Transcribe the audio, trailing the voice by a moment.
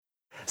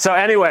So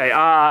anyway,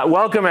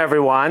 welcome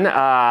everyone.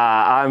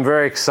 I'm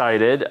very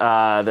excited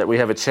that we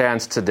have a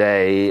chance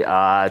today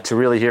to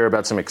really hear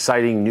about some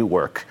exciting new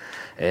work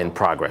in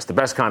progress. The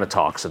best kind of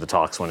talks are the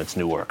talks when it's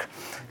new work,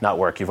 not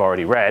work you've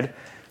already read,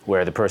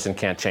 where the person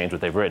can't change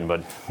what they've written,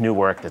 but new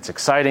work that's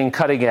exciting,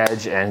 cutting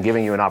edge, and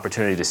giving you an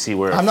opportunity to see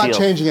where I'm not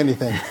changing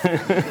anything.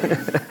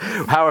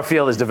 how our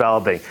field is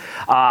developing.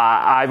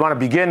 I want to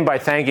begin by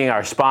thanking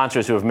our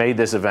sponsors who have made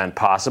this event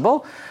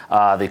possible.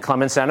 The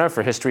Clements Center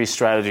for History,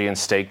 Strategy, and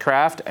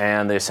Statecraft,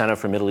 and the Center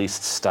for Middle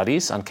East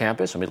Studies on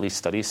campus, or Middle East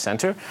Studies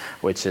Center,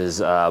 which is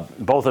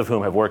both of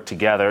whom have worked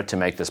together to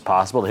make this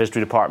possible. The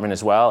History Department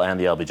as well, and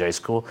the LBJ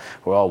School.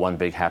 We're all one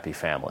big happy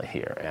family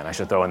here. And I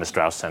should throw in the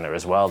Strauss Center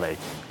as well. They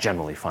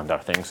generally fund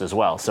our things as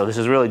well. So this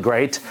is really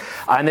great.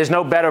 And there's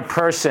no better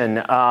person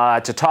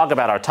to talk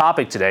about our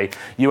topic today,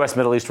 U.S.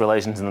 Middle East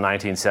relations in the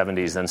 1970s,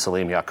 than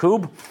Salim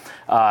Yaqub.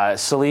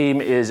 Salim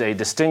is a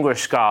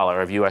distinguished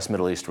scholar of U.S.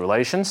 Middle East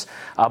relations,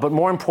 but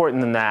more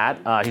important than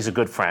that, he's a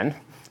good friend.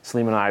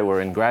 Salim and I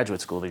were in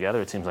graduate school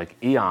together, it seems like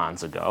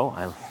eons ago.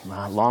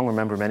 I long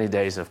remember many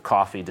days of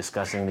coffee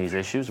discussing these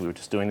issues. We were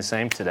just doing the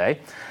same today.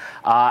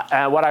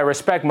 And what I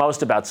respect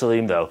most about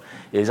Salim, though,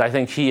 is I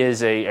think he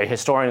is a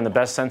historian in the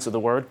best sense of the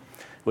word,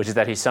 which is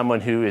that he's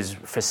someone who is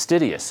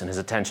fastidious in his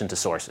attention to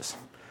sources.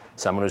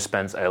 Someone who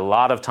spends a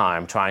lot of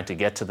time trying to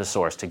get to the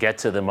source, to get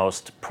to the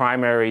most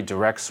primary,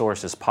 direct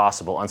sources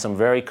possible on some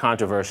very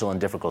controversial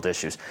and difficult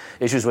issues.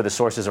 Issues where the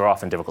sources are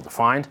often difficult to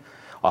find,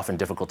 often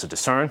difficult to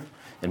discern,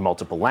 in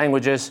multiple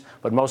languages,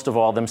 but most of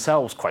all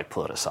themselves quite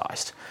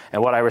politicized.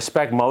 And what I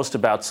respect most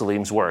about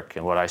Salim's work,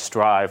 and what I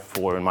strive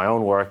for in my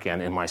own work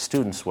and in my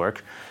students'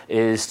 work,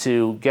 is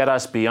to get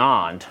us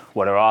beyond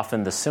what are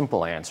often the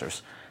simple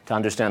answers, to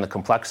understand the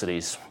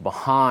complexities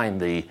behind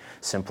the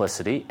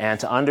simplicity, and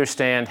to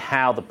understand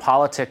how the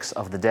politics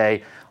of the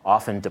day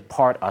often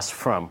depart us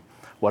from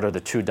what are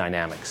the true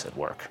dynamics at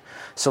work.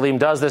 Salim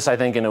does this, I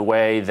think, in a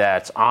way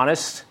that's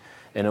honest,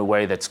 in a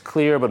way that's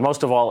clear, but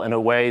most of all in a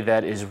way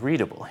that is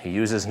readable. He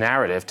uses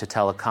narrative to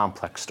tell a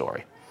complex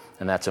story,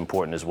 and that's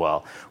important as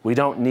well. We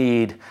don't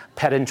need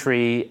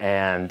pedantry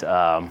and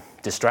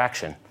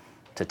distraction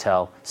to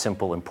tell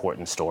simple,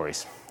 important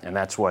stories. And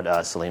that's what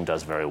Salim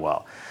does very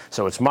well.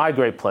 So it's my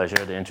great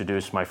pleasure to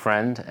introduce my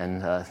friend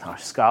and our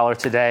scholar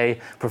today,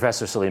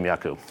 Professor Salim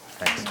Yaqub.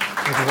 Thanks.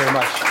 Thank you very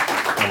much.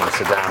 I'm going to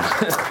sit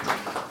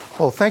down.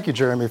 Well, thank you,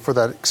 Jeremy, for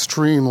that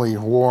extremely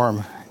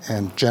warm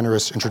and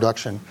generous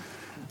introduction.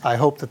 I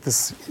hope that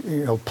this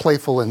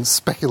playful and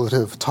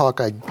speculative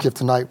talk I give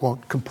tonight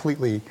won't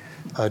completely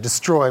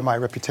destroy my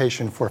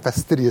reputation for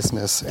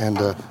fastidiousness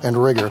and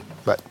rigor.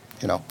 But,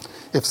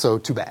 if so,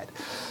 too bad.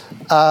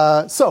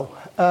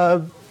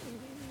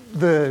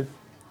 The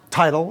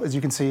title, as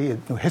you can see,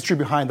 History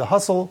Behind the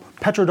Hustle,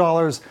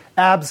 Petrodollars,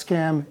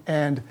 Abscam,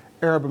 and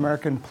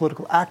Arab-American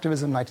Political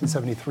Activism,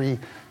 1973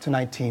 to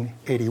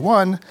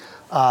 1981.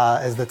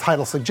 As the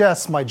title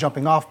suggests, my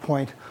jumping-off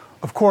point,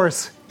 of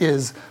course,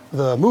 is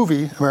the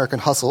movie American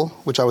Hustle,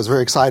 which I was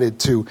very excited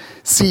to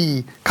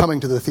see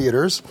coming to the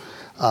theaters.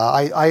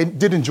 I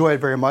did enjoy it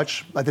very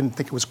much. I didn't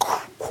think it was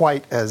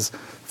quite as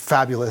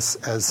fabulous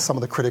as some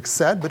of the critics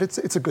said, but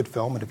it's a good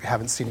film, and if you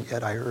haven't seen it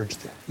yet, I urge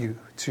you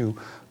to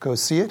go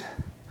see it.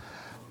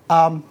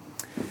 And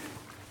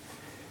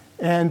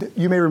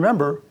you may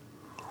remember,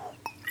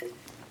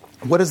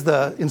 what is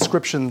the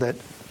inscription that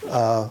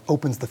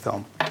opens the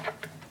film,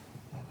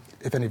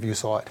 if any of you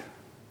saw it?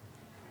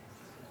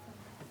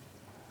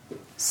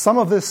 Some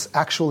of this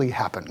actually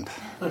happened,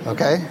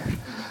 okay?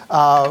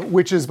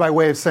 Which is by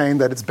way of saying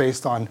that it's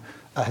based on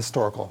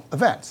historical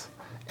events.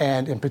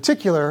 And in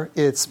particular,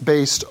 it's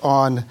based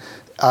on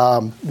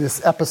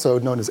this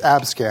episode known as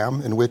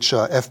Abscam, in which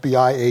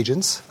FBI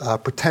agents,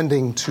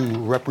 pretending to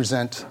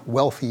represent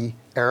wealthy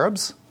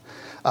Arabs,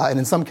 and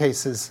in some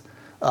cases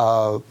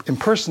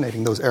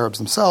impersonating those Arabs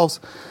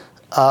themselves,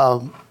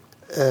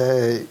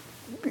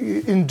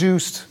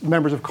 induced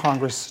members of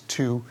Congress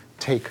to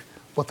take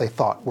what they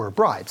thought were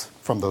bribes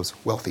from those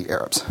wealthy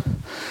Arabs.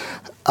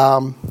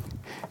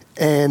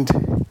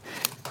 And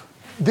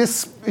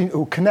this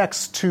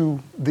connects to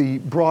the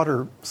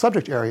broader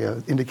subject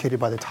area indicated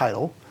by the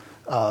title,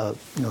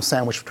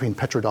 sandwiched between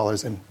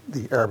petrodollars and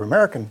the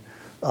Arab-American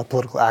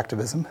political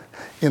activism,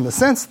 in the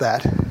sense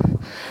that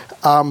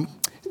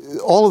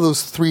all of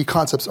those three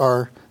concepts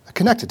are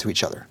connected to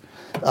each other.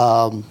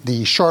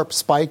 The sharp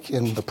spike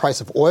in the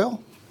price of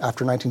oil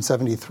after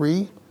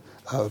 1973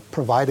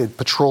 provided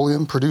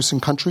petroleum-producing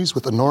countries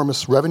with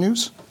enormous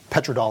revenues,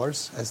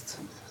 petrodollars, as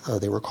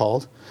they were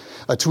called,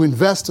 to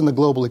invest in the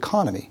global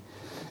economy.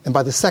 And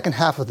by the second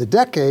half of the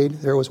decade,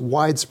 there was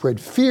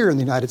widespread fear in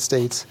the United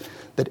States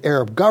that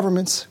Arab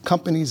governments,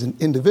 companies, and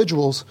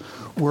individuals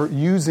were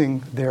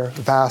using their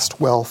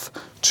vast wealth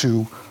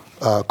to,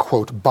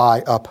 quote, buy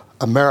up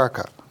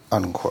America,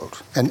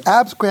 unquote. And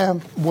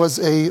Abscam was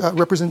a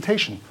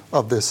representation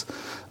of this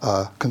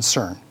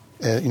concern.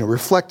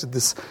 Reflected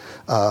this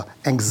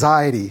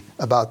anxiety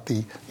about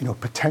the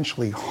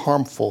potentially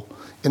harmful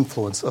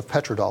influence of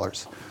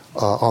petrodollars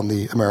on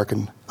the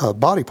American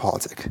body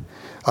politic.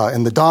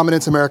 In the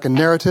dominant American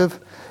narrative,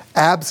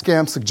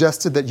 Abscam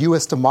suggested that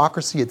U.S.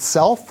 democracy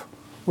itself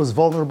was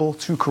vulnerable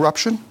to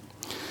corruption.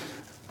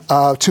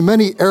 To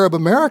many Arab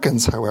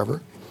Americans,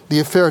 however, the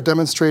affair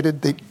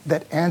demonstrated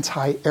that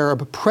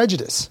anti-Arab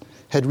prejudice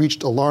had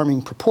reached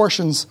alarming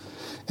proportions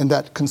and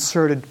that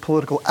concerted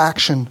political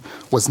action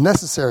was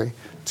necessary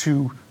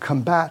to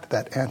combat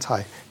that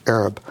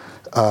anti-Arab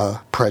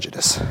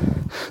prejudice.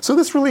 So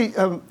this really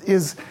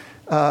is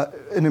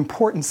an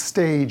important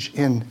stage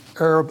in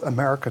Arab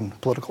American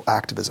political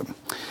activism.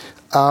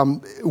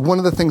 One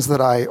of the things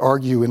that I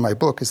argue in my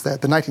book is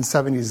that the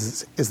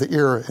 1970s is the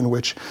era in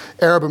which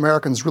Arab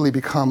Americans really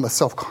become a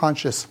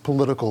self-conscious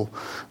political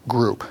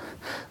group.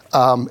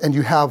 And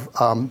you have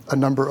a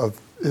number of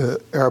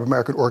Arab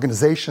American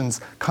organizations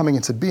coming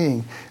into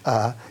being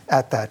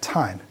at that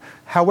time.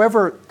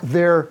 However,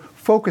 their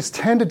focus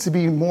tended to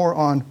be more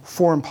on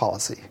foreign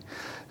policy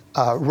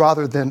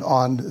rather than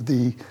on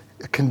the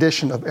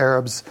condition of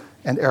Arabs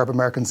and Arab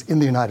Americans in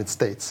the United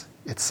States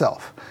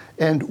itself.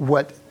 And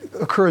what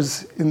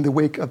occurs in the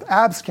wake of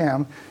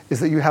Abscam is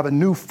that you have a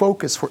new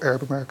focus for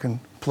Arab American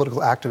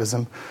political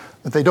activism.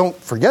 That they don't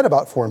forget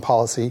about foreign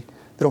policy,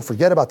 they don't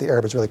forget about the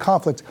Arab-Israeli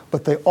conflict,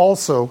 but they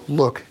also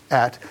look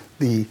at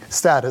the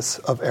status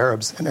of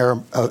Arabs and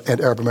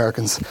Arab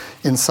Americans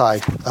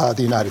inside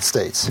the United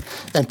States,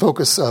 and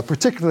focus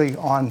particularly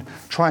on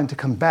trying to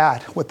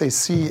combat what they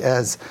see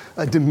as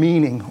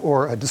demeaning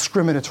or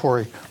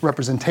discriminatory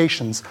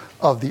representations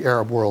of the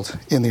Arab world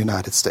in the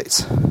United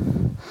States.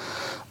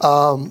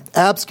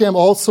 Abscam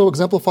also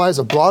exemplifies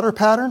a broader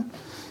pattern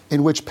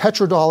in which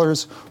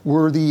petrodollars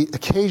were the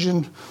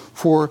occasion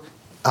for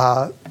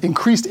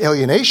increased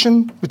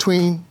alienation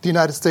between the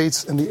United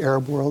States and the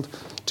Arab world,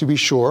 to be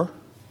sure,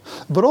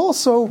 but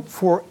also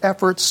for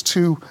efforts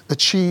to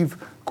achieve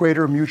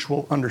greater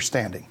mutual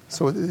understanding.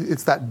 So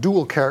it's that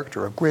dual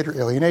character of greater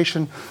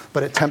alienation,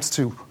 but attempts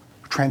to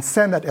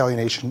transcend that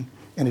alienation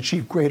and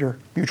achieve greater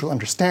mutual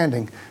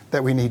understanding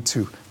that we need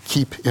to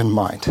keep in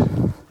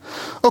mind.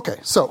 Okay,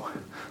 so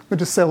let me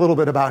just say a little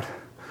bit about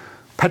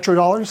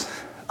petrodollars.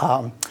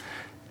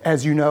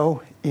 As you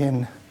know,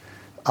 in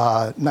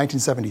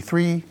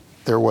 1973,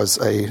 there was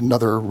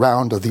another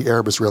round of the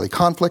Arab-Israeli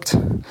conflict.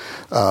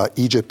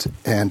 Egypt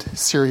and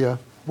Syria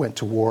went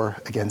to war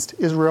against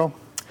Israel.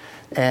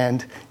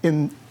 And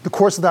in the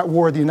course of that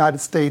war, the United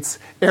States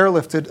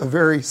airlifted a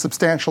very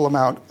substantial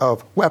amount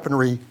of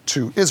weaponry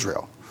to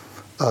Israel.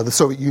 The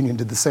Soviet Union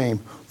did the same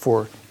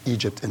for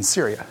Egypt and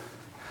Syria.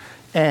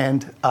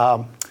 And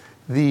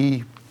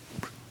the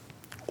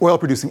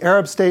oil-producing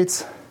Arab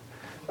states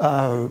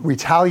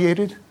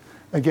retaliated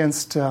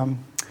against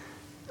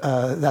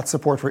that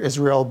support for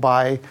Israel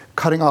by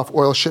cutting off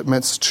oil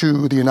shipments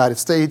to the United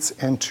States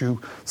and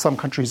to some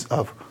countries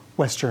of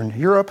Western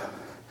Europe.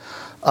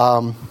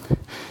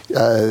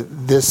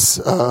 This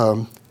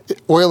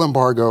oil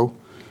embargo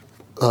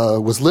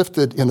was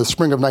lifted in the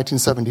spring of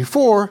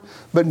 1974,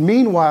 but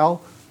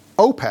meanwhile,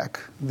 OPEC,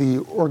 the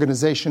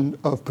Organization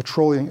of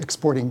Petroleum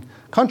Exporting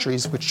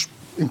Countries, which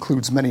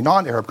includes many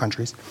non-Arab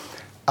countries,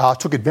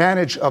 took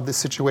advantage of this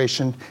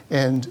situation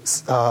and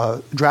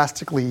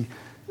drastically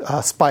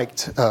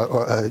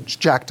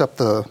jacked up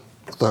the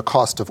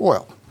cost of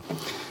oil.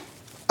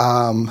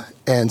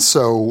 And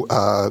so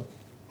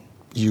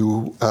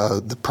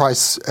the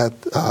price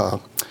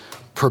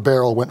per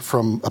barrel went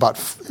from about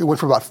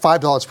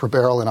 $5 per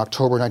barrel in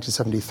October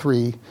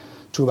 1973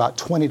 to about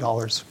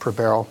 $20 per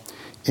barrel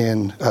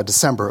in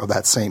December of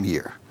that same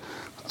year.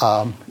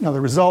 Now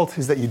the result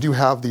is that you do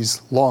have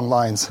these long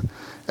lines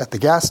at the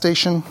gas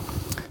station,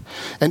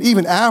 and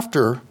even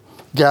after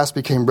gas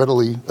became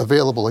readily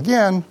available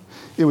again,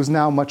 it was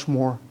now much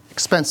more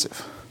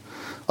expensive.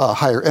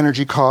 Higher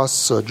energy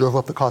costs drove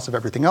up the cost of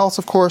everything else,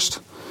 of course,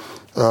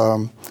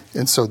 and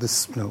so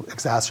this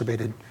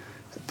exacerbated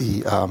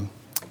the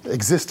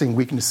existing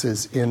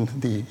weaknesses in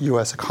the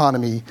U.S.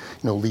 economy,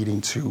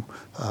 leading to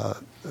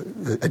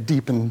a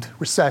deepened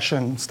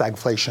recession,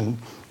 stagflation,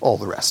 all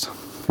the rest.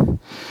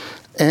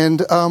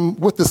 And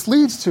what this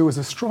leads to is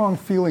a strong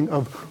feeling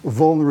of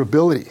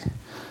vulnerability,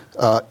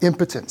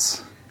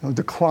 impotence,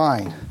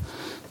 decline,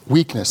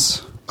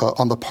 weakness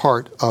on the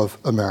part of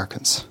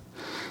Americans.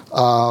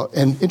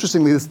 And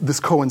interestingly, this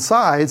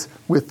coincides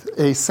with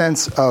a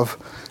sense of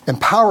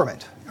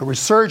empowerment, a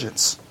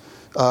resurgence,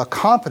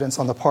 confidence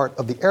on the part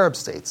of the Arab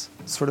states.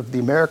 Sort of the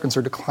Americans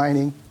are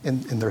declining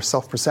in their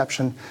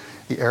self-perception.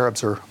 The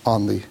Arabs are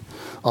on the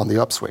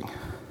upswing.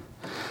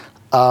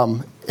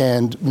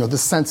 And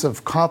this sense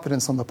of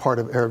confidence on the part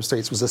of Arab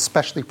states was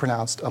especially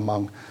pronounced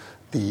among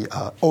the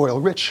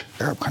oil-rich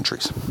Arab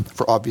countries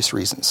for obvious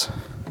reasons.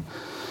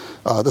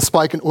 The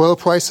spike in oil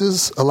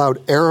prices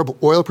allowed Arab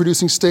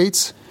oil-producing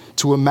states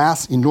to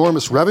amass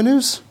enormous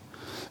revenues,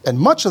 and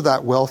much of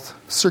that wealth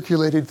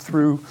circulated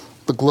through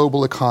the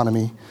global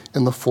economy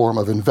in the form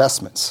of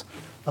investments,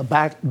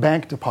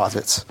 bank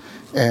deposits,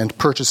 and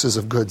purchases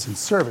of goods and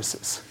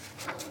services.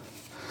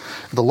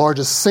 The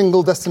largest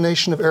single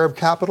destination of Arab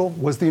capital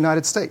was the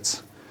United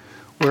States,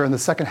 where in the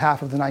second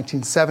half of the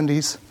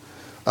 1970s,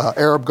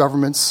 Arab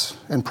governments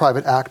and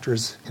private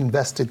actors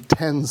invested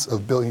tens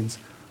of billions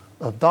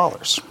of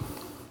dollars.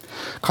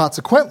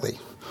 Consequently,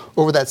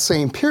 over that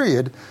same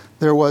period,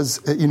 there was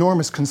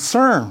enormous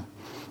concern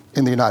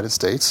in the United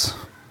States,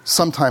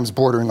 sometimes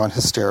bordering on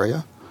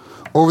hysteria,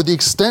 over the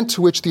extent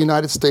to which the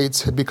United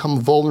States had become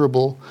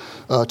vulnerable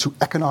to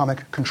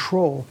economic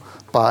control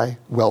by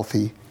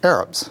wealthy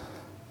Arabs.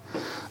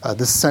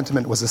 This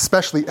sentiment was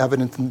especially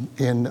evident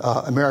in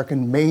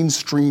American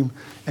mainstream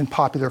and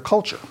popular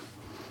culture.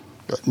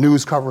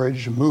 News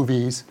coverage,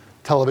 movies,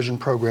 television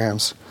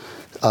programs,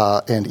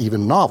 and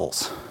even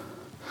novels.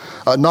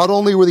 Not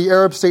only were the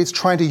Arab states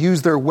trying to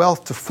use their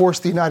wealth to force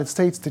the United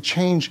States to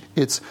change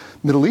its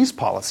Middle East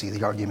policy,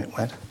 the argument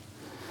went,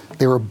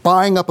 they were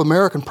buying up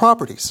American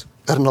properties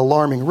at an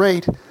alarming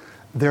rate,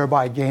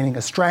 thereby gaining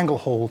a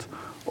stranglehold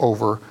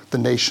over the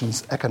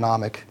nation's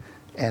economic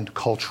and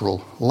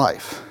cultural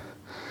life.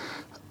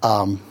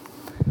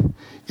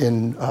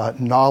 In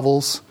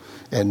novels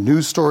and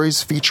news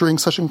stories featuring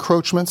such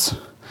encroachments,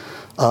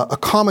 a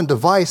common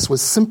device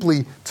was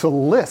simply to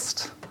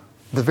list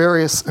the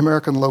various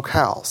American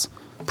locales,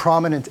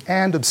 prominent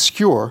and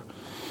obscure,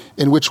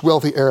 in which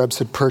wealthy Arabs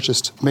had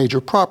purchased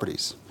major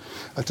properties,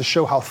 to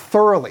show how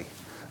thoroughly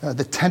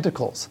the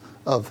tentacles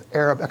of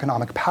Arab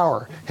economic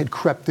power had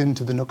crept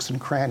into the nooks and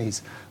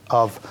crannies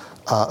of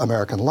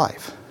American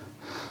life.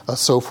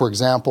 So, for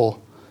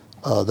example,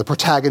 the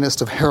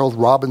protagonist of Harold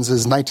Robbins'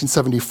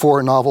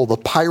 1974 novel, The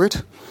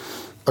Pirate,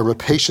 a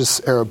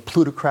rapacious Arab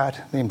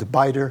plutocrat named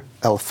Baider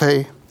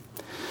el-Fay,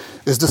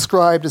 is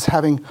described as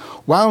having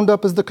wound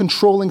up as the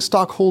controlling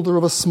stockholder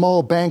of a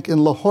small bank in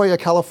La Jolla,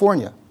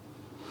 California,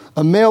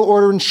 a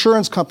mail-order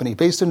insurance company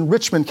based in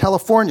Richmond,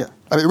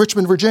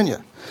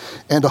 Virginia,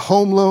 and a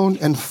home loan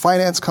and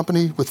finance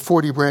company with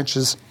 40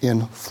 branches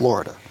in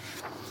Florida.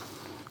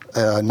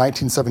 A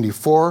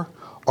 1974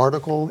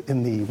 article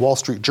in the Wall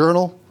Street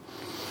Journal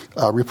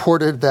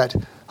reported that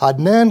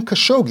Adnan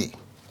Khashoggi,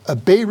 a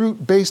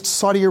Beirut-based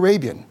Saudi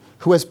Arabian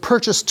who has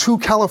purchased 2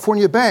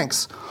 California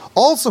banks,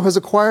 also has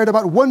acquired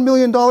about $1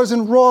 million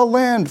in raw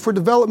land for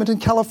development in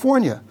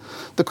California.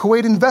 The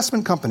Kuwait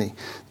Investment Company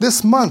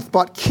this month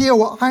bought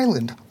Kiowa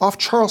Island off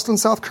Charleston,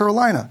 South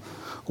Carolina.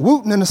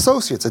 Wooten and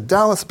Associates, a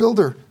Dallas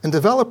builder and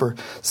developer,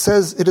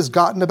 says it has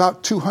gotten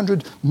about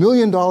 $200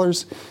 million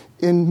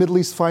in Middle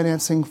East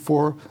financing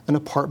for an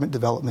apartment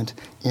development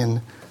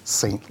in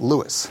St.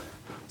 Louis.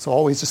 So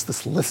always just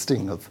this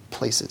listing of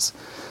places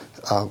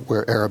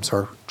where Arabs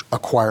are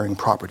acquiring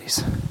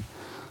properties.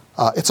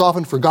 It's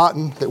often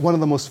forgotten that one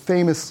of the most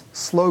famous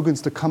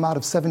slogans to come out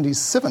of 70s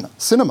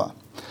cinema,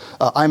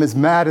 I'm as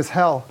mad as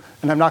hell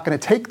and I'm not going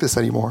to take this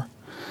anymore,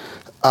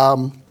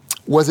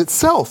 was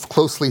itself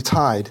closely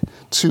tied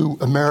to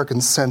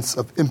Americans' sense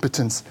of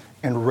impotence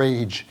and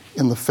rage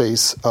in the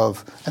face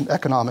of an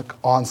economic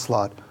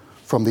onslaught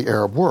from the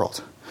Arab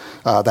world.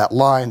 That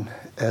line,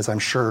 as I'm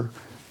sure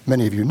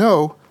many of you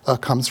know,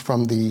 comes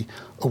from the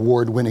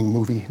award-winning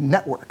movie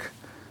Network,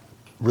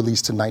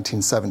 released in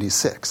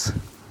 1976.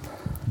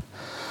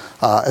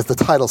 As the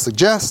title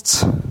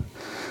suggests,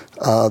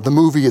 the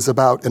movie is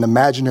about an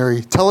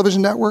imaginary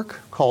television network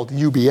called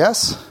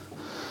UBS.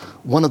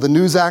 One of the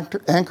news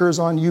anchors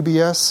on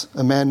UBS,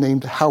 a man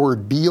named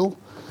Howard Beale,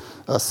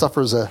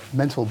 suffers a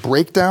mental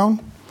breakdown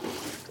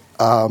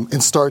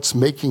and starts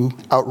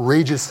making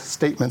outrageous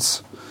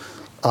statements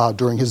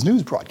during his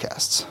news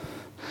broadcasts.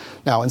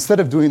 Now, instead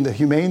of doing the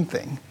humane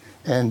thing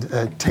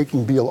and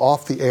taking Beale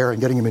off the air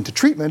and getting him into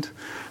treatment,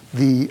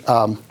 the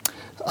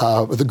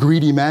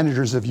greedy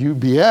managers of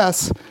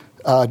UBS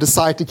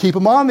decide to keep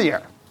him on the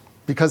air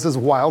because his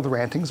wild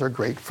rantings are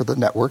great for the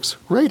network's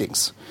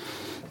ratings.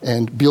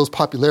 And Beale's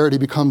popularity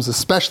becomes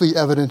especially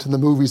evident in the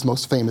movie's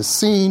most famous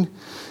scene,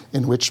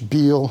 in which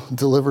Beale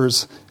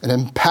delivers an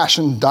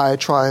impassioned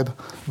diatribe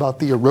about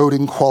the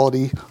eroding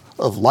quality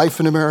of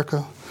life in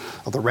America,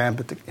 of the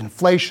rampant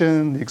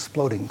inflation, the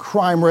exploding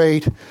crime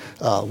rate,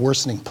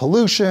 worsening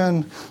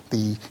pollution,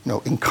 the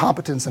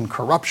incompetence and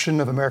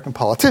corruption of American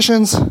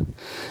politicians,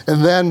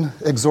 and then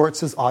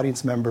exhorts his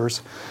audience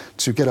members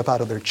to get up out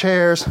of their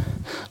chairs,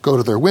 go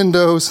to their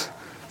windows,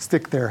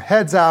 stick their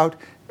heads out,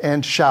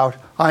 and shout,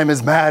 I'm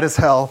as mad as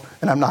hell,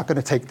 and I'm not going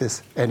to take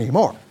this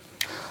anymore.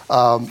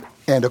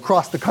 And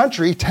across the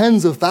country,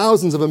 tens of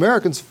thousands of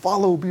Americans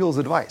follow Beale's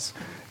advice,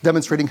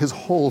 demonstrating his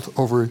hold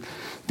over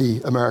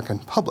the American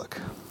public.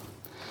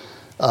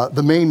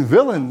 The main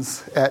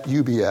villains at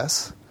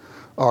UBS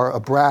are a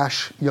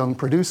brash young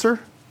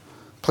producer,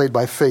 played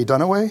by Faye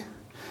Dunaway,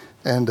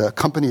 and a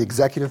company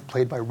executive,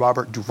 played by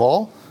Robert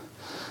Duvall.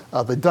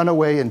 The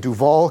Dunaway and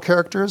Duvall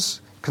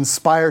characters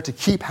conspire to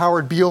keep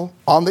Howard Beale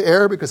on the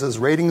air because his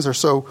ratings are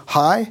so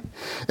high.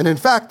 And in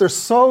fact, they're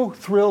so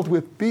thrilled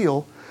with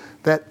Beale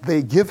that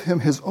they give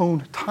him his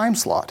own time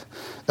slot,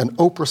 an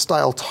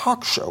Oprah-style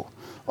talk show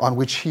on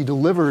which he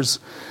delivers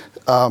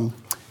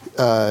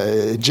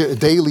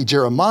daily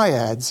Jeremiah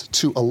ads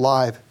to a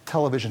live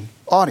television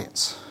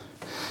audience.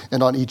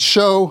 And on each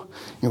show,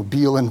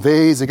 Beale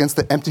inveighs against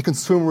the empty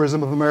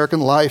consumerism of American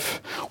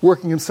life,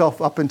 working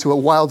himself up into a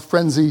wild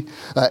frenzy.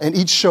 And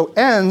each show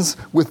ends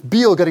with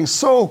Beale getting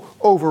so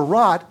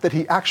overwrought that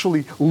he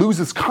actually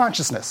loses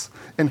consciousness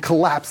and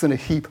collapses in a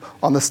heap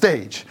on the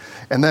stage.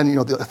 And then,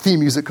 the theme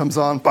music comes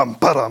on. Bum,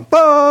 ba-dum,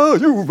 ba,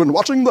 you've been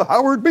watching the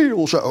Howard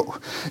Beale Show.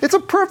 It's a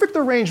perfect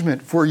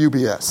arrangement for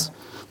UBS.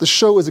 The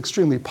show is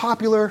extremely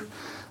popular.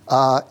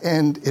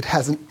 And it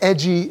has an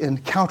edgy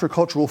and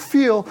countercultural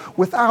feel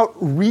without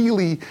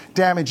really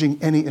damaging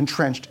any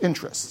entrenched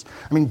interests.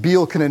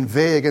 Beale can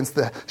inveigh against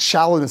the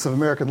shallowness of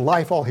American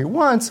life all he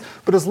wants,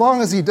 but as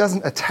long as he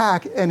doesn't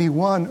attack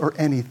anyone or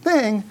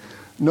anything,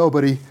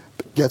 nobody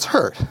gets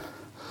hurt.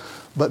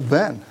 But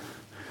then,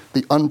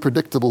 the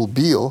unpredictable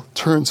Beale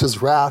turns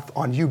his wrath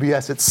on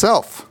UBS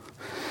itself,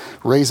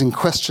 raising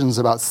questions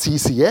about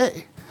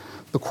CCA,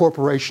 the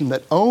corporation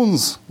that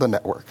owns the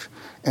network,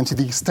 and to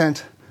the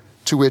extent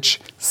to which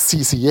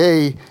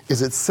CCA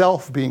is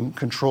itself being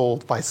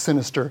controlled by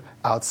sinister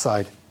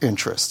outside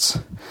interests.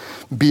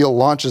 Beale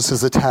launches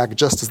his attack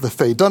just as the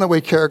Faye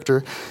Dunaway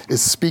character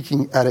is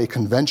speaking at a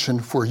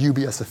convention for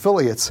UBS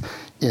affiliates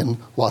in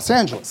Los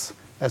Angeles,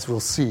 as we'll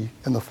see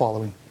in the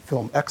following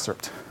film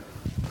excerpt.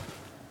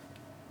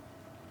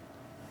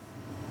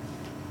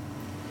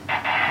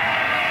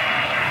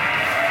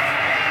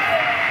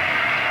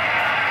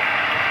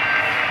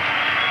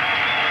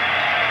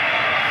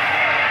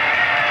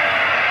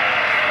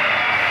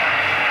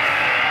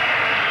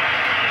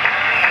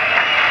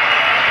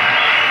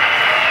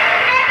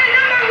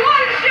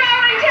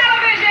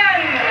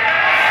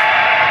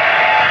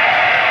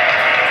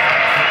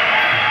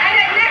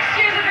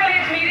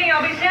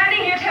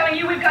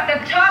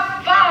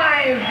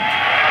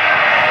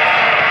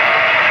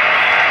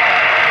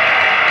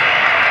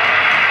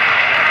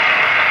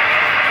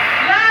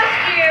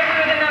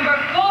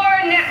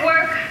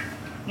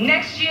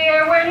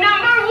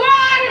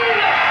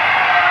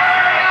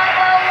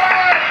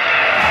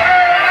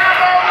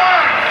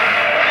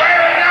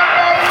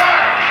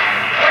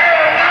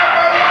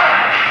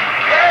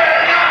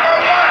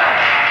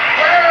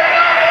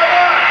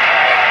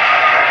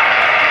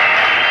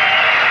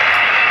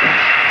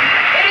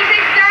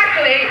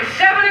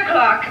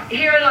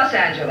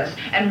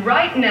 And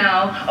right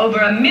now, over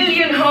 1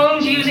 million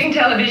homes using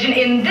television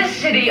in this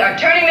city are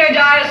turning their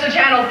dials to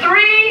channel 3,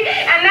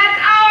 and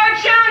that's our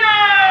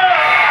channel!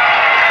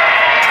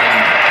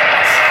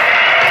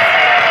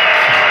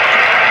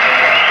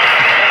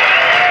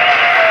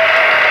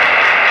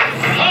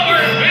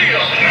 Howard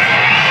Beale!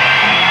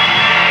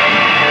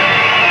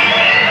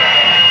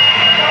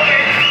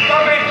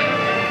 Stop it!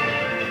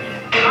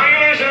 Now you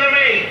listen to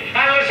me,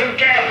 and listen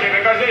carefully,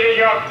 because this is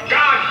your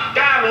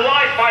goddamn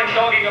life I'm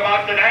talking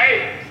about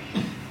today.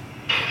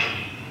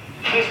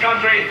 This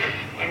country,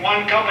 when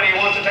one company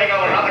wants to take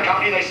over another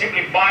company, they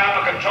simply buy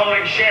up a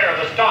controlling share of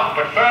the stock.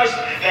 But first,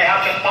 they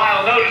have to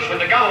file notice with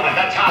the government.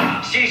 That's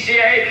how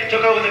CCA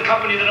took over the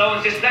company that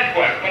owns this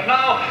network. But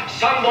now,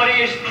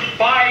 somebody is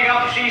buying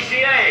up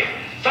CCA.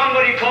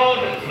 Somebody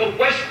called the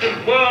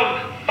Western World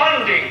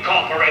Funding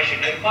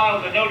Corporation. They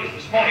filed a notice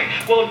this morning.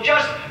 Well,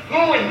 just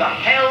who in the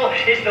hell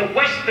is the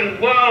Western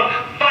World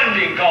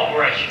Funding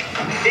Corporation?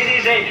 It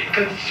is a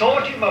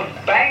consortium of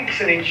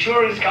banks and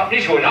insurance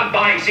companies who are not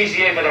buying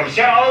CCA for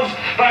themselves,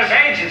 but as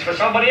agents for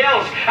somebody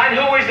else. And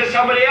who is the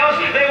somebody else?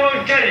 They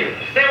won't tell you.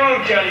 They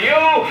won't tell you.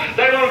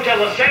 They won't tell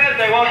the Senate.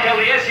 They won't tell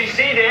the SEC,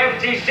 the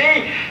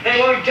FTC. They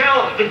won't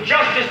tell the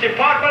Justice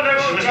Department. They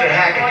won't Mr.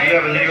 Hackett, do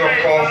you have a New York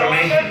call for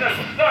me?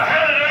 The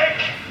hell did they?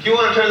 Do you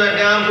want to turn that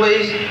down,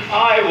 please?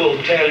 I will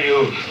tell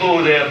you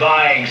who they're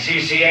buying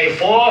CCA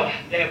for.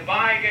 They're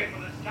buying it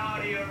for the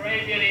Saudi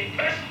Arabian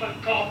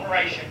Investment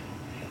Corporation.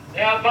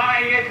 They're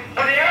buying it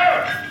for the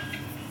Arabs.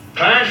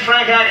 Clarence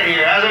Frank Hackett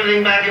here. How's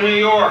everything back in New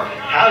York?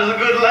 How's the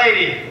good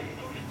lady?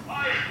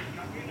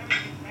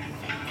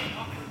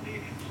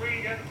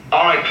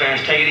 All right,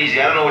 Clarence, take it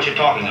easy. I don't know what you're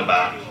talking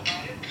about.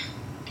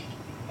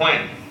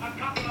 When?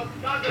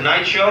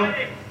 Tonight's show?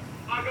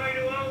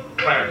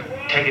 Clarence,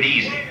 take it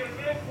easy.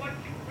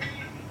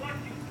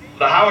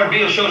 The Howard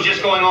Beale show's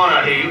just going on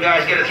out here. You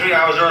guys get it 3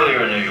 hours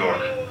earlier in New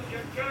York.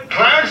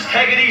 Clarence,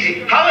 take it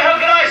easy. How the hell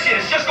can I see it?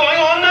 It's just going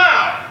on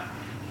now.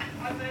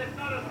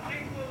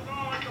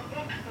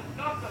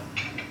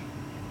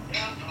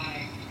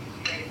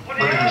 What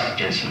did Mr.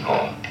 Jensen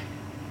call?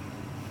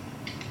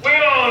 We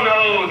all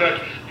know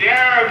that the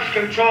Arabs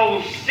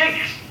control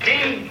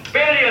 $16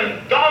 billion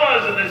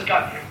in this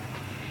country.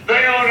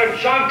 They own a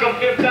chunk of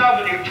Fifth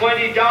Avenue,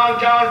 20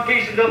 downtown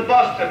pieces of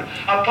Boston,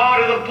 a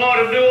part of the port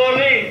of New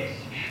Orleans,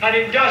 an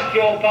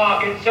industrial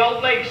park in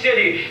Salt Lake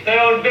City. They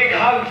own big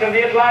hunks of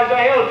the Atlanta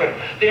Hilton,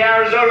 the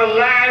Arizona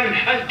Land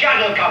and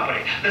Cattle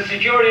Company, the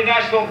Security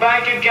National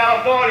Bank in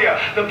California,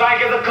 the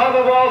Bank of the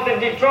Commonwealth in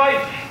Detroit.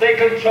 They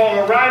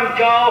control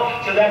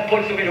Aramco, so that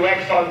puts them into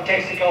Exxon,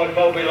 Texaco, and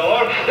Mobil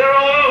Oil. They're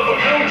all over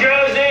New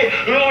Jersey,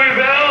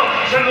 Louisville,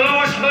 St.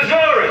 Louis,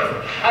 Missouri.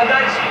 And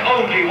that's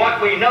only what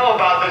we know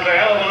about. There's a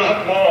hell of a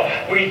lot more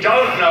we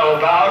don't know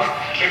about,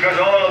 because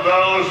all of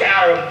those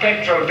Arab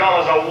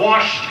petrodollars are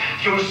washed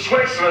use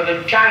Switzerland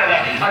and Canada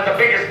as the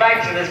biggest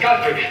banks in this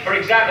country. For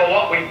example,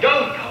 what we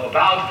don't know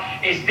about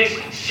is this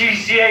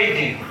CCA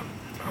deal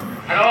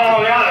and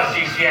all the other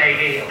CCA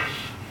deals.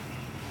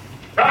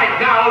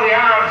 Right now, the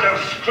Arabs have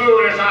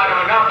screwed us out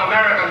of enough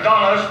American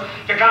dollars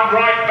to come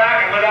right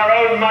back and with our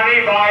own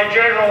money buy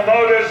General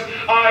Motors,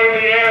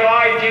 IBM,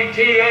 ITT,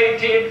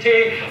 AT&T,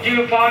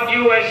 DuPont,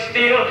 US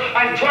Steel,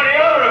 and 20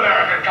 other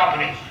American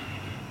companies.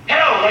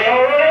 Hell, they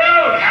already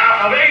own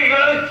half of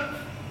England.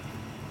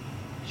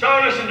 So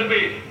listen to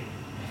me.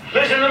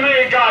 Listen to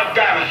me,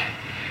 goddammit.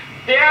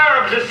 The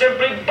Arabs are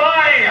simply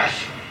buying us.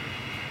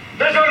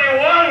 There's only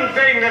one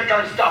thing that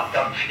can stop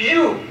them.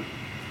 You.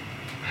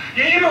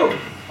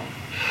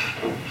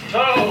 So,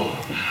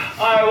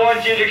 I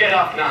want you to get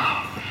up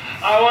now.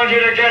 I want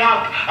you to get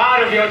up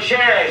out of your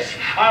chairs.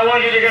 I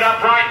want you to get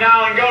up right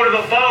now and go to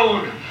the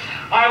phone.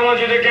 I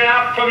want you to get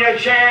up from your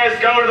chairs,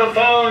 go to the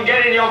phone,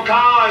 get in your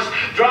cars,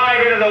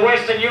 drive into the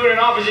Western Union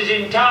offices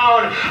in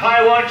town.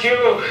 I want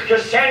you to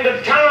send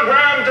a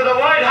telegram to the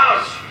White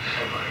House.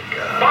 Oh, my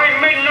God. By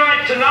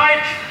midnight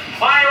tonight,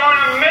 I want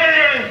 1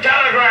 million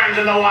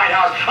telegrams in the White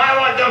House. I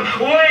want them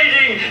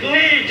wading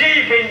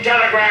knee-deep in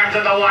telegrams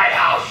in the White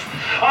House.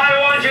 I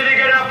want you to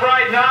get up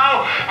right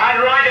now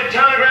and write a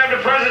telegram to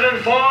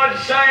President Ford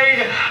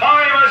saying,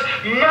 I'm as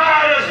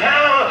mad as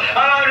hell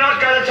and I'm not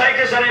going to take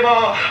this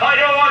anymore. I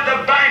don't want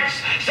the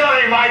banks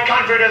selling my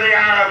country to the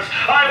Arabs.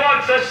 I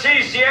want the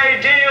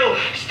CCA deal.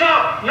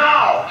 Stop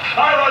now.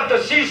 I want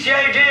the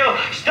CCA deal.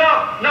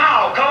 Stop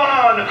now. Come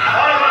on.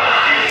 I want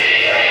the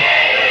CCA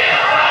deal.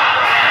 Stop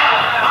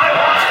now. I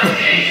want the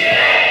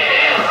CCA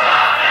deal.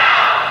 Stop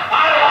now.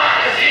 I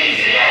want the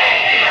CCA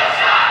deal.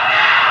 Stop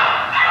now.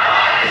 I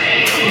want the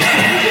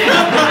CCA.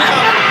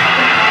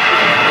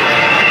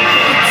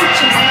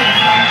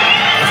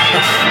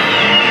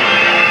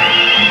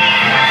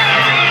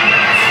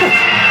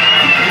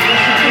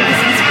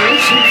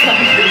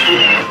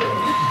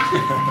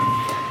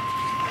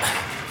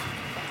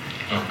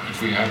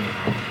 If we have the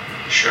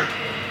Sure.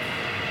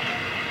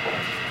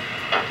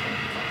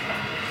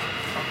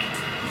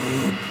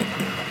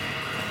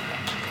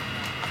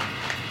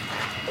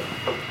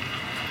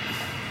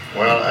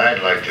 Well,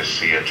 I'd like to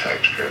see a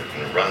typescript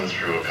and run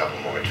through a couple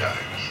more times.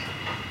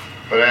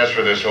 But as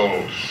for this whole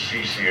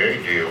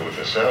CCA deal with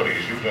the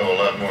Saudis, you know a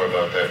lot more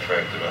about that,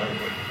 Frank, than I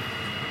would.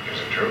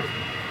 Is it true?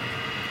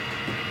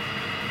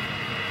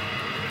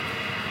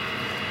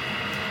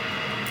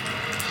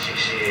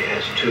 CCA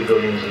has $2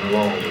 billion in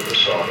loans with the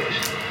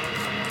Saudis,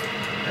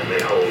 and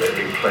they hold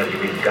every pledge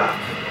we've got.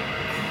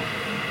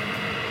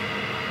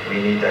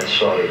 We need that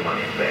Saudi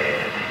money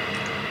bad.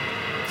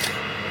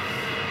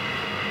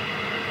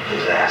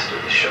 Disaster.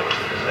 The show is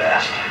a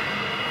disaster.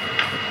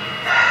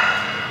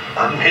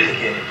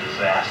 Unmitigated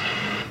disaster.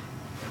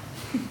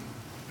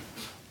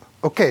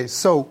 Okay,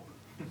 so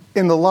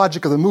in the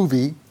logic of the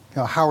movie,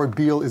 Howard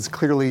Beale is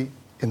clearly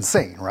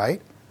insane,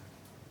 right?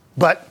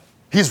 But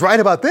he's right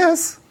about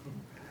this,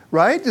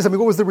 right? What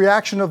was the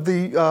reaction of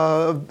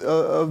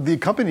the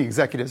company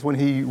executives when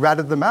he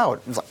ratted them out?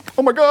 It was like,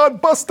 oh my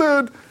God,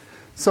 busted!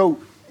 So,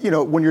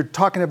 when you're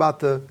talking about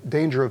the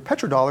danger of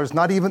petrodollars,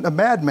 not even a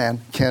madman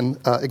can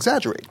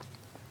exaggerate.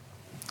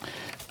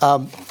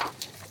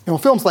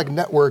 Films like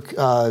Network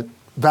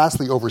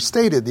vastly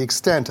overstated the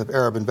extent of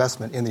Arab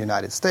investment in the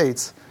United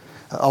States.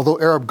 Although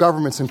Arab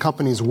governments and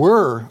companies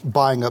were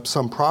buying up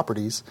some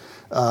properties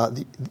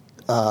in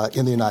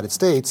the United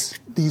States,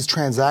 these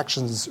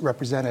transactions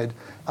represented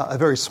a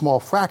very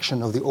small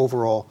fraction of the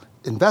overall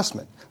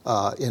investment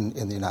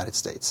in the United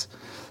States.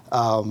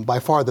 By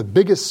far the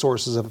biggest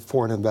sources of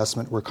foreign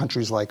investment were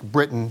countries like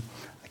Britain,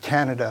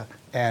 Canada,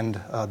 and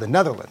the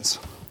Netherlands.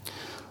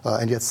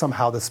 And yet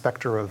somehow the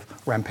specter of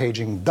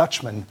rampaging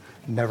Dutchmen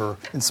never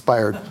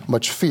inspired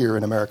much fear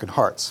in American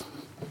hearts.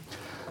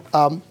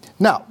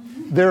 Now,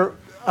 there,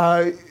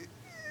 as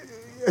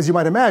you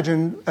might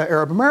imagine,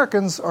 Arab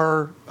Americans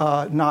are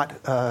not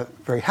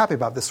very happy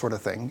about this sort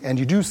of thing. And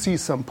you do see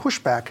some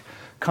pushback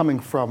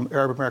coming from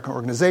Arab American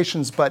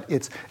organizations, but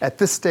it's at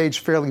this stage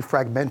fairly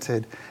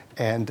fragmented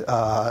and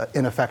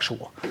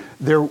ineffectual.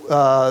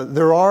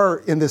 There are,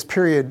 in this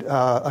period,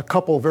 a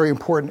couple very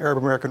important Arab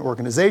American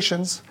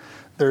organizations.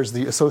 There's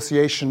the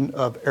Association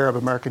of Arab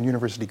American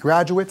University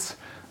Graduates,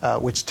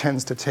 which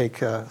tends to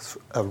take a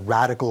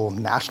radical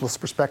nationalist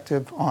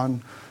perspective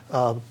on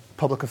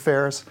public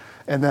affairs.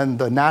 And then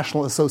the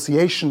National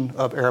Association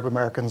of Arab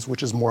Americans,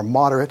 which is more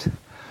moderate.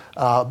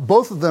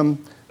 Both of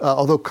them,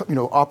 although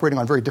operating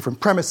on very different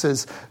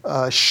premises,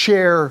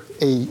 share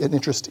an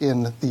interest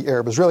in the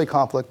Arab-Israeli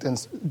conflict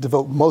and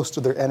devote most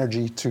of their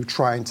energy to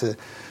trying to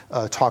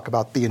talk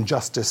about the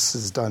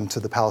injustices done to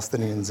the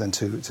Palestinians and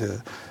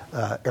to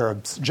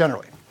Arabs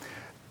generally.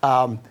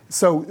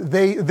 So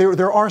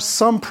there are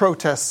some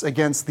protests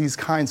against these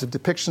kinds of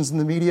depictions in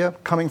the media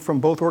coming from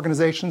both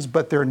organizations,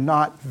 but they're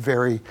not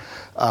very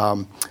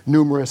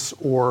numerous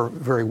or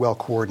very well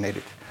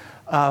coordinated.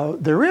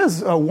 There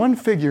is one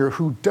figure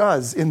who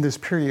does, in this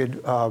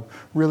period,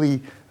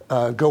 really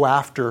go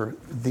after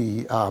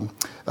the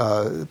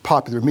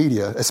popular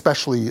media,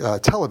 especially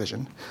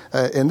television.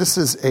 And this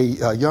is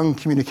a young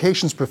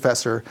communications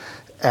professor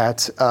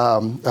at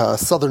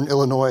Southern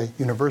Illinois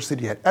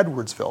University at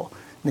Edwardsville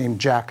named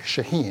Jack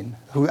Shaheen,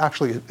 who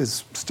actually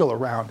is still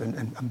around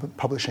and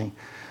publishing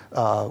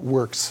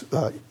works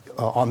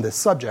on this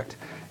subject.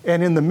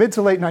 And in the mid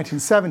to late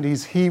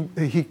 1970s,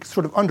 he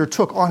sort of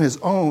undertook on his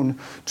own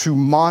to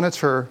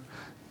monitor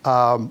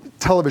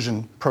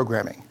television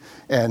programming.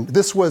 And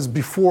this was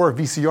before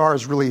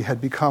VCRs really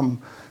had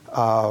become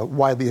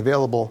widely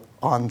available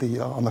on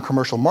the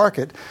commercial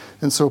market.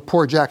 And so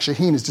poor Jack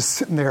Shaheen is just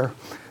sitting there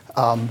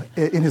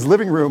in his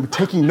living room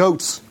taking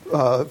notes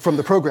from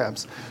the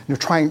programs,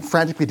 trying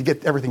frantically to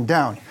get everything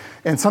down.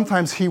 And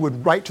sometimes he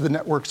would write to the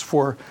networks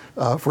for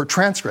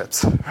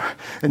transcripts.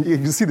 And you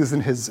can see this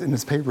in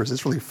his papers.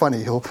 It's really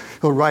funny. He'll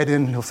write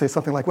in and he'll say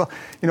something like, well,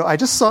 I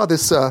just saw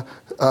this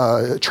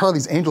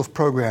Charlie's Angels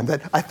program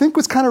that I think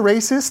was kind of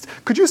racist.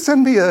 Could you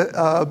send me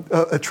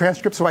a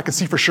transcript so I could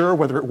see for sure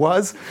whether it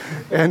was?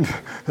 And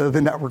the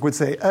network would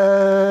say,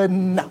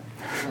 no.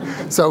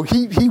 So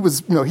he was,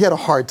 he had a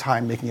hard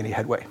time making any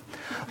headway.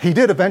 He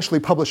did eventually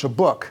publish a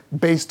book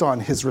based on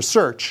his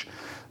research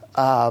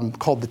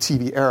called The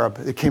TV Arab.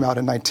 It came out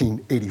in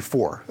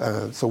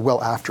 1984, so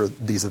well after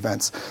these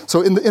events.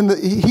 So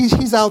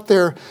he's out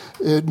there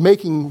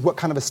making what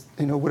kind of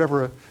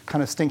whatever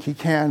kind of stink he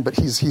can, but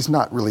he's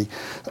not really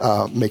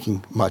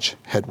making much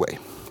headway.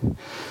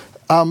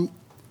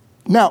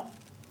 Now,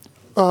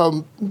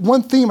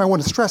 one theme I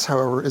want to stress,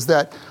 however, is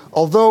that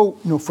although,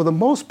 for the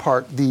most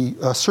part,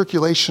 the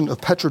circulation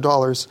of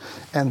petrodollars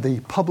and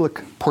the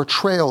public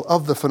portrayal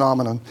of the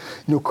phenomenon,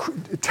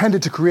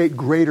 tended to create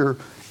greater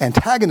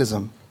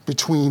antagonism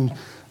between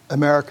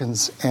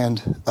Americans and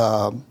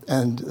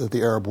the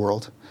Arab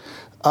world,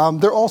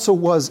 there also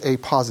was a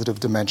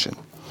positive dimension.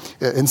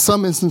 In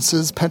some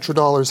instances,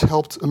 petrodollars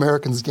helped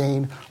Americans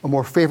gain a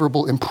more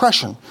favorable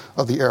impression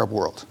of the Arab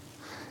world.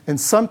 And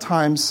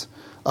sometimes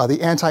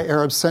the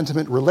anti-Arab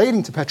sentiment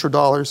relating to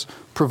petrodollars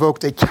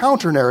provoked a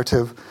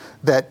counter-narrative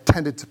that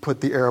tended to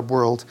put the Arab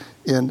world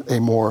in a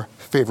more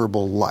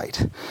favorable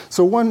light.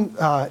 So one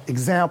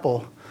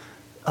example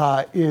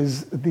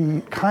is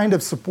the kind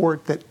of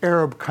support that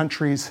Arab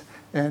countries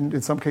and,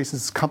 in some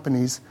cases,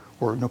 companies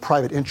or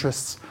private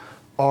interests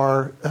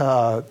are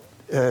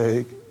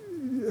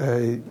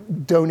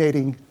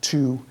donating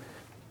to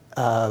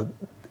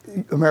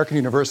American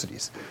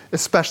universities,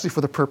 especially for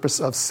the purpose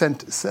of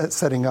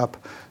setting up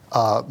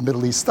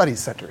Middle East studies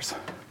centers.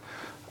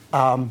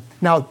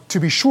 Now, to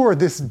be sure,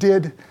 this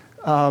did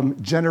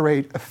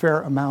generate a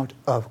fair amount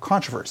of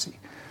controversy,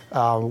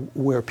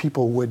 where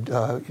people would,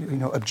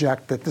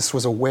 object that this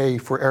was a way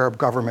for Arab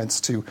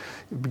governments to,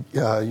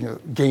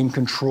 gain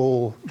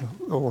control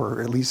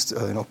or at least,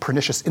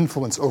 pernicious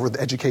influence over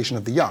the education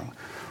of the young,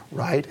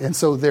 right? And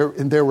so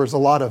there was a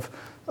lot of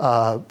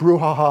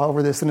brouhaha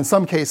over this, and in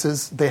some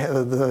cases,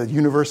 the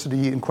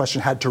university in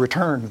question had to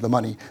return the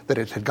money that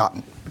it had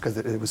gotten because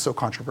it was so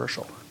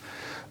controversial.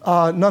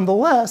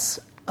 Nonetheless,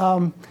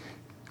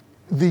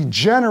 the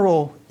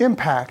general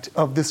impact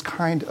of this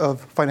kind of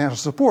financial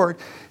support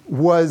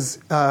was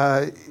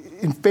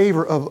in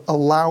favor of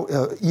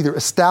either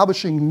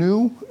establishing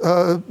new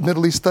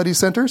Middle East study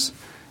centers,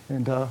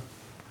 and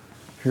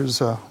here's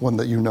one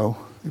that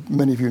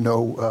many of you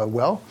know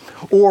well,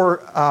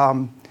 or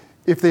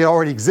if they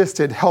already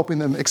existed, helping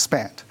them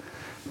expand.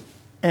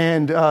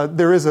 And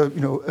there is a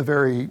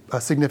very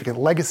significant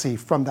legacy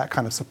from that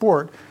kind of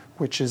support,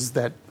 which is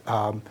that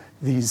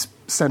these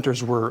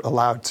centers were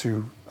allowed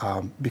to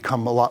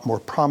become a lot more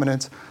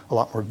prominent, a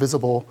lot more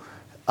visible,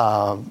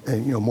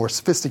 and more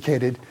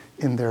sophisticated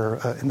in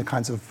the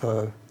kinds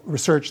of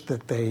research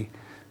that they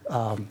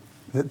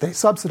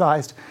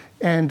subsidized.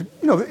 And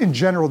in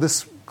general,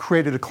 this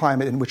created a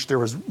climate in which there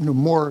was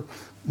more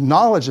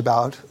knowledge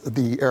about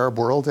the Arab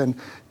world, and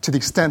to the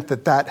extent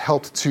that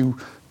helped to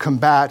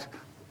combat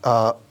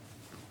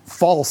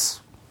false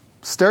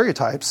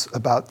stereotypes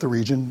about the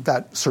region,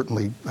 that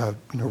certainly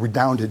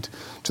redounded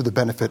to the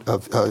benefit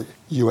of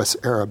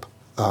U.S.-Arab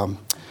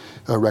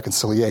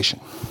reconciliation.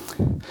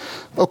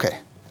 Okay.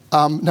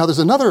 Now there's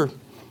another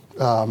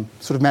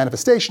sort of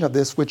manifestation of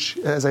this, which,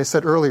 as I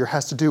said earlier,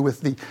 has to do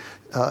with the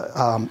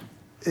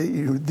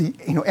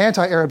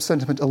anti-Arab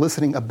sentiment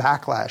eliciting a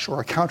backlash or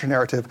a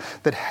counter-narrative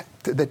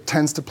that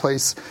tends to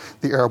place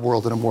the Arab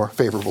world in a more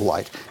favorable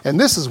light. And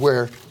this is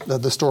where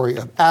the story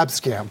of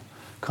Abscam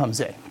comes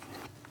in.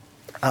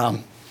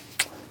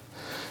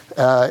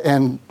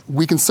 And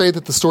we can say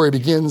that the story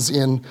begins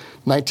in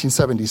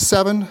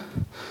 1977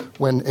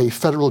 when a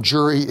federal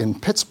jury in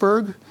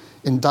Pittsburgh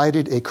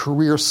indicted a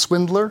career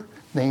swindler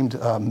named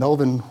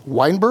Melvin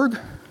Weinberg.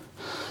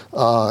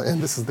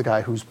 And this is the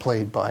guy who's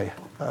played by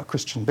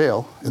Christian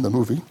Bale in the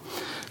movie,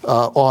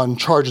 on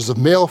charges of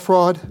mail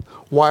fraud,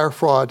 wire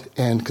fraud,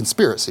 and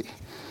conspiracy.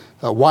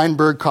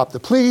 Weinberg copped the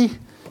plea.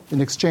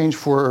 In exchange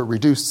for a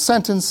reduced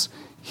sentence,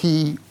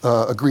 he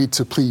agreed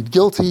to plead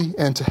guilty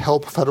and to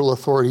help federal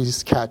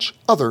authorities catch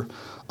other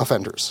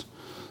offenders.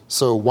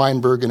 So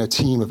Weinberg and a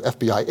team of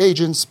FBI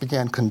agents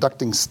began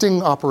conducting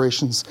sting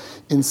operations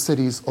in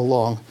cities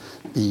along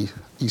the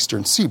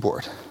eastern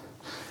seaboard.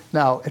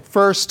 Now, at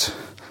first,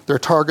 their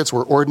targets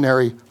were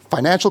ordinary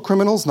financial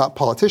criminals, not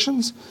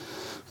politicians,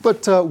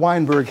 but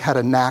Weinberg had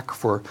a knack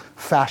for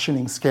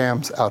fashioning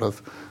scams out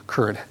of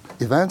current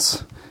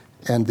events,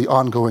 and the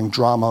ongoing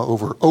drama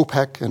over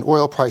OPEC and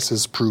oil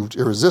prices proved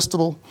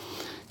irresistible.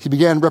 He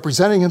began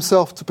representing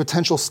himself to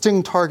potential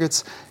sting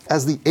targets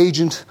as the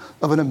agent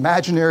of an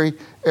imaginary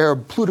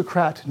Arab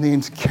plutocrat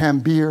named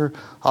Kambir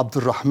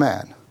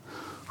Abdurrahman,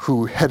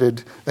 who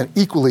headed an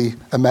equally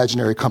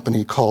imaginary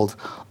company called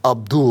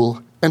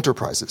Abdul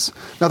Enterprises.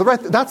 Now,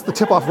 that's the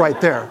tip-off right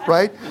there,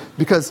 right?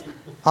 Because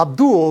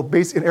Abdul,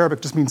 based in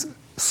Arabic, just means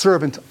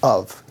servant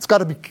of. It's got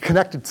to be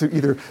connected to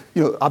either,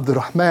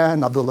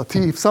 Abdurrahman, Abdul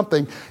Latif,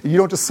 something. You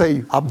don't just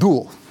say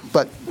Abdul,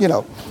 but,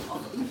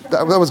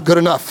 that was good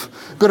enough.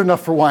 Good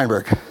enough for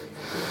Weinberg.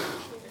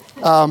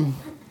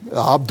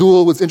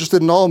 Abdul was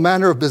interested in all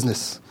manner of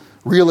business: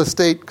 real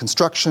estate,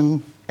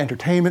 construction,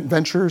 entertainment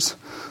ventures,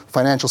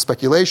 financial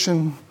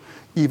speculation,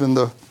 even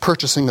the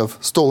purchasing of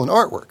stolen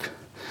artwork.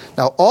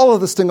 Now, all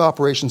of the sting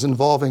operations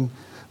involving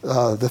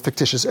the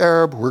fictitious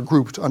Arab were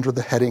grouped under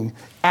the heading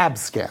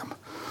Abscam,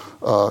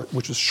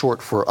 which is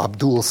short for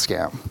Abdul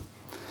Scam.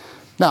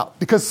 Now,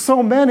 because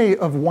so many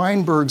of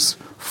Weinberg's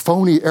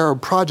phony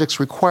Arab projects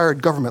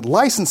required government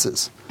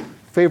licenses,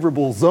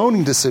 favorable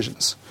zoning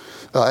decisions,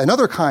 and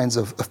other kinds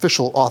of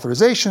official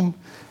authorization,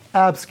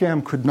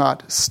 Abscam could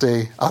not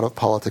stay out of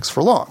politics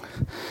for long.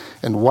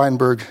 And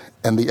Weinberg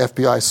and the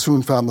FBI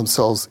soon found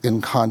themselves in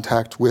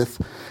contact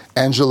with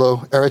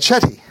Angelo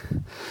Arricchetti,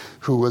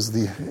 who was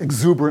the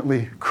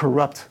exuberantly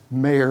corrupt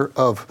mayor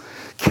of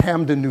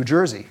Camden, New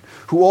Jersey,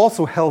 who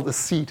also held a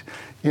seat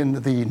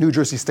in the New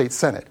Jersey State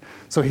Senate.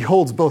 So he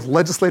holds both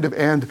legislative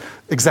and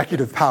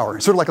executive power,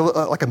 sort of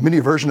like a mini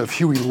version of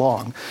Huey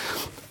Long.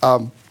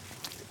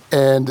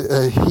 And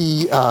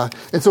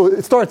so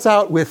it starts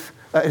out with,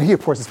 and he,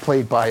 of course, is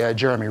played by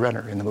Jeremy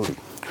Renner in the movie.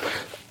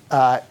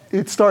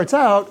 It starts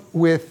out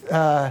with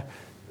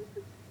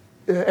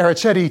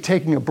Arricchetti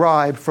taking a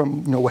bribe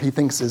from what he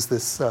thinks is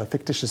this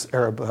fictitious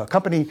Arab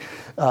company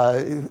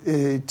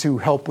to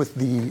help with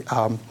the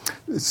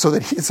so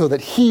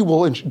that he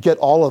will get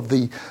all of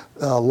the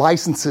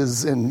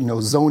licenses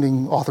and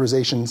zoning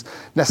authorizations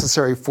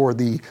necessary for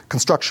the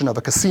construction of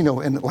a casino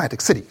in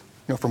Atlantic City,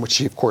 from which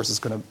he, of course, is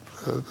going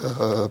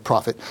to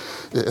profit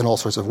in all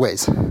sorts of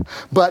ways.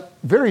 But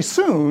very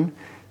soon,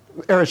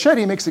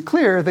 Arricchetti makes it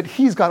clear that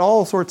he's got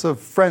all sorts of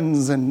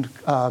friends and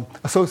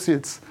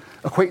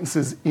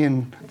acquaintances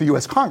in the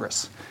U.S.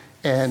 Congress.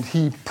 And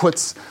he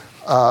puts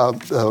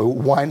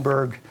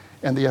Weinberg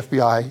and the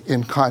FBI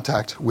in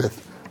contact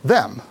with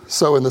them.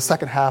 So in the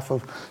second half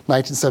of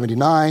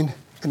 1979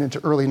 and into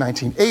early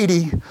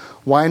 1980,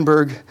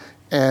 Weinberg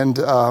and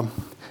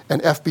an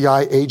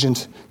FBI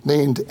agent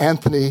named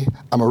Anthony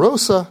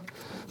Amorosa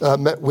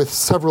met with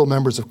several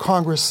members of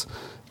Congress,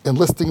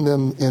 enlisting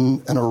them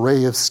in an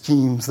array of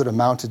schemes that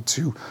amounted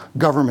to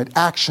government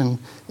action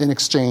in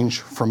exchange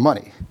for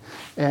money.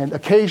 And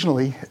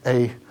occasionally,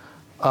 an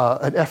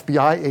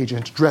FBI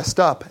agent dressed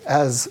up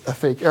as a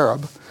fake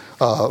Arab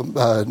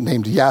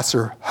named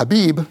Yasser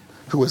Habib,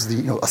 who was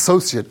the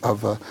associate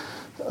of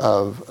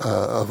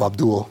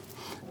Abdul,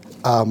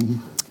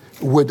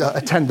 would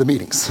attend the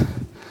meetings.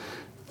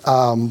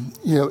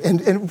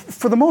 And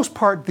for the most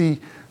part, the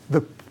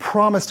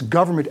promised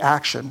government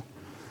action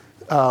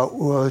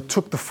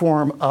took the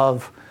form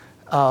of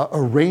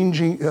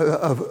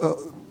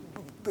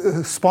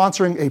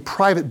sponsoring a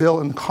private bill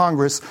in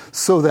Congress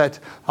so that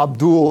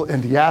Abdul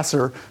and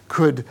Yasser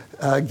could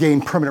gain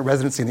permanent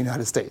residency in the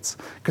United States.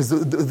 Because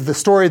the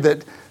story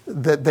that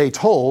they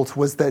told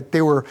was that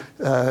they were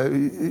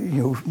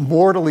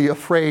mortally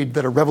afraid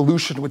that a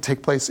revolution would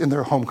take place in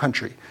their home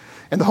country.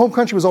 And the home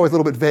country was always a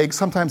little bit vague.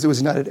 Sometimes it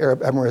was United Arab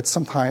Emirates.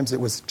 Sometimes it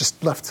was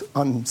just left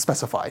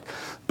unspecified.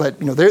 But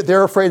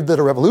they're afraid that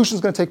a revolution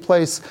is going to take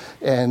place,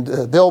 and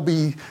they'll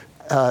be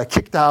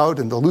kicked out,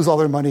 and they'll lose all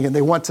their money. And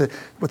what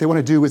they want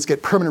to do is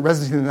get permanent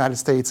residency in the United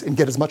States and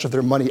get as much of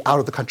their money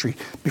out of the country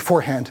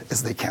beforehand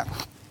as they can.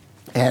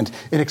 And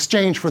in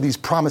exchange for these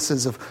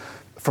promises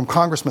from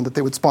congressmen that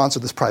they would sponsor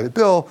this private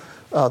bill,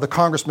 the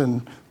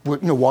congressmen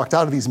walked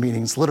out of these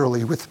meetings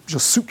literally with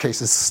just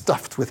suitcases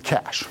stuffed with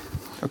cash.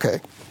 Okay.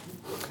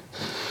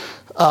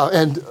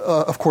 And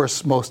of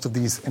course, most of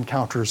these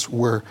encounters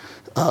were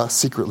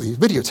secretly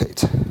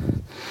videotaped.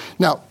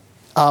 Now,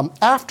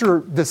 after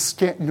this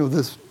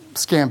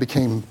scam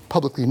became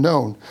publicly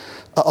known,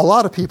 a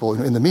lot of people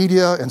in the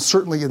media and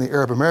certainly in the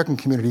Arab American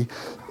community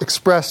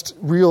expressed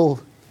real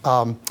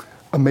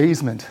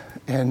amazement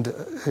and,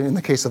 in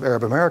the case of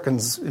Arab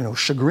Americans,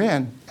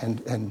 chagrin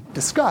and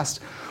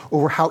disgust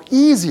over how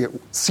easy it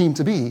seemed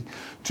to be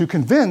to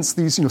convince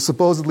these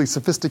supposedly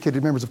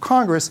sophisticated members of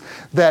Congress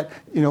that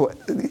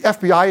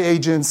FBI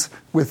agents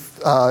with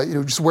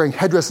just wearing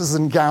headdresses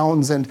and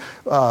gowns and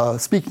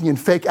speaking in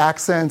fake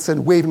accents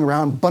and waving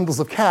around bundles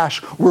of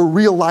cash were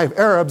real live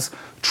Arabs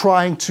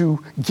trying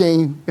to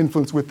gain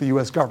influence with the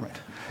U.S. government.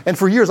 And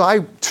for years, I,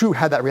 too,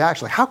 had that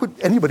reaction. Like, how could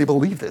anybody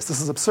believe this?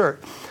 This is absurd.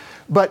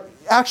 But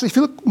actually, if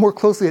you look more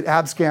closely at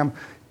Abscam,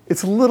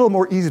 it's a little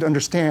more easy to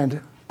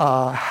understand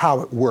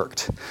how it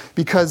worked.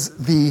 Because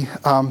this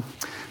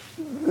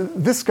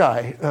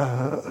guy,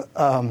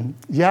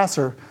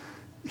 Yasser,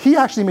 he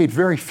actually made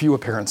very few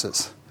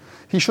appearances.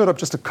 He showed up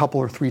just a couple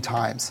or 3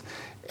 times.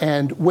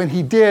 And when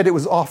he did, it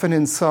was often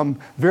in some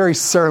very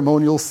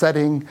ceremonial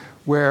setting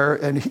where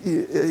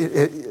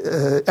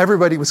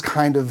everybody was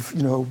kind of,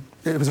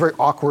 it was very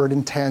awkward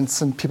and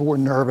tense, and people were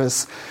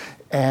nervous.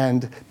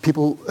 And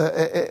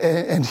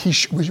he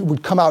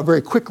would come out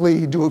very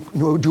quickly, do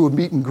a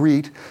meet and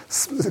greet,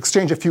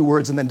 exchange a few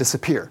words, and then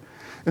disappear.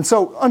 And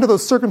so under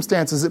those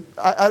circumstances, it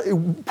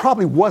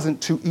probably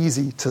wasn't too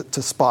easy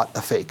to spot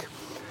a fake.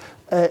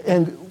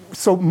 And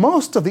so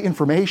most of the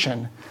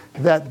information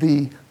that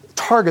the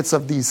targets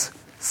of these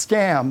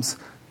scams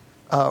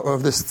or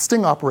of this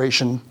sting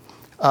operation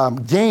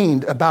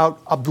gained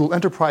about Abdul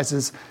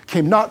Enterprises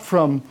came not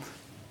from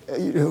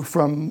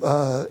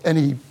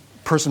any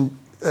person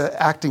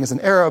acting as an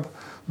Arab,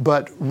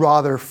 but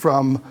rather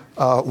from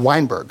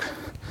Weinberg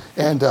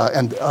and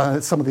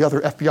some of the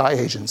other FBI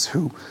agents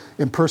who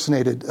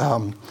impersonated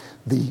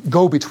the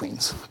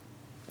go-betweens.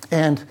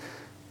 And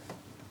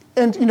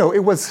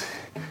it was.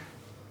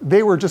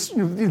 They were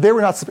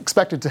not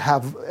expected to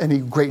have any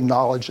great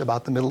knowledge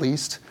about the Middle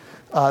East.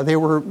 They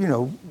were,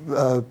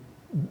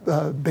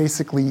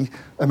 basically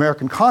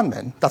American con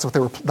men. That's what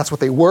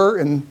they were,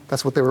 and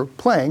that's what they were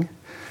playing.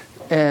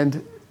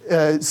 And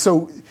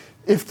so,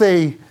 if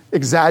they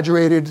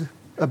exaggerated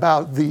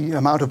about the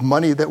amount of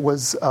money that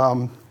was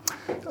on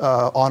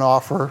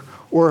offer,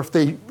 or if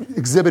they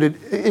exhibited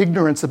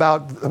ignorance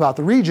about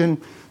the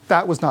region,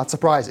 that was not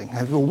surprising.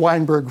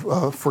 Weinberg,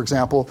 for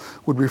example,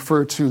 would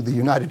refer to the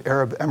United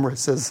Arab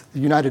Emirates as the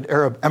United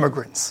Arab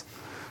Emigrants.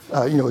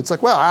 It's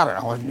like, well, I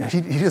don't know.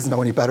 He doesn't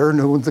know any better.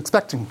 No one's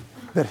expecting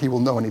that he will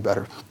know any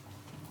better.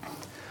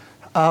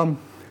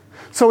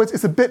 So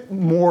it's a bit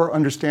more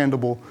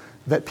understandable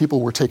that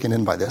people were taken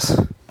in by this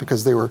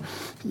because they were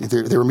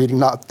meeting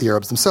not the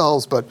Arabs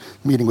themselves, but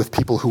meeting with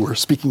people who were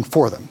speaking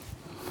for them.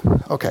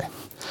 Okay.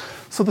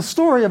 So the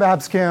story of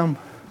Abscam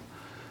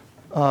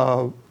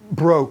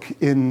broke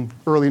in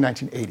early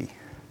 1980.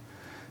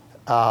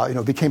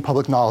 It became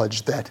public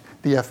knowledge that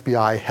the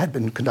FBI had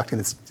been conducting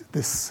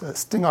this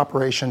sting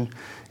operation,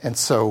 and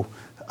so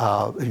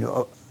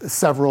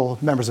several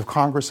members of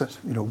Congress,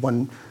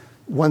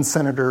 one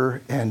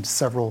senator and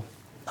several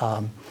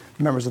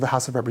members of the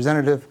House of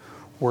Representatives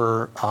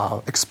were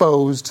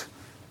exposed,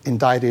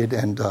 indicted,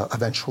 and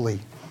eventually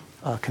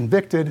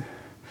convicted.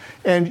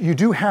 And you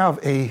do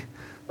have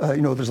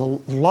there's a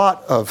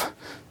lot of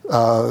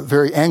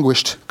very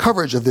anguished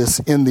coverage of this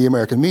in the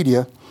American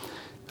media.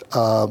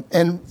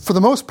 And for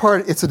the most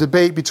part, it's a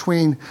debate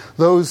between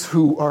those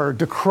who are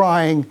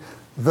decrying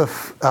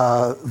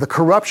the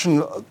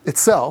corruption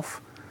itself,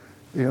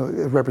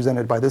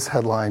 represented by this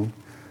headline,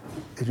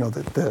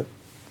 that the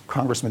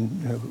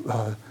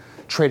congressman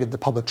traded the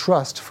public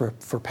trust for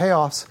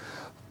payoffs,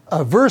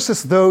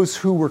 versus those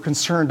who were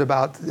concerned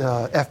about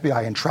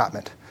FBI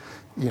entrapment.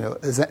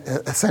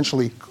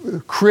 Essentially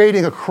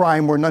creating a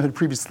crime where none had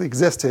previously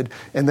existed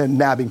and then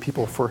nabbing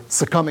people for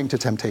succumbing to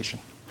temptation.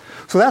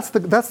 So that's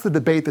the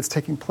debate that's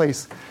taking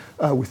place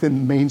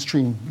within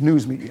mainstream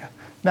news media.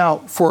 Now,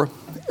 for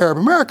Arab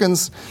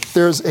Americans,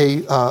 there's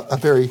a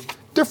very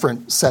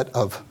different set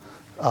of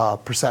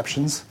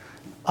perceptions.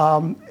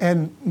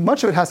 And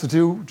much of it has to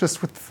do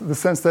just with the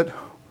sense that,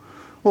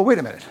 well, wait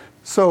a minute.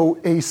 So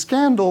a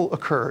scandal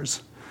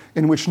occurs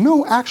in which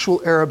no actual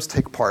Arabs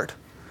take part,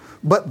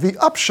 but the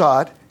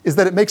upshot is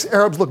that it makes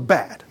Arabs look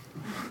bad.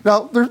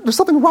 Now, there's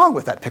something wrong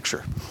with that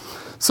picture.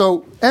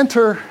 So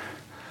enter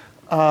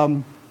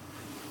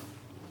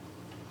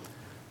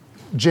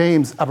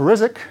James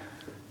Abarizik,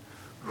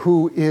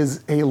 who is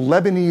a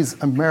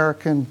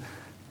Lebanese-American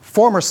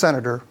former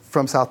senator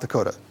from South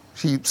Dakota.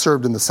 He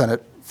served in the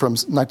Senate from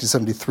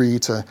 1973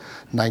 to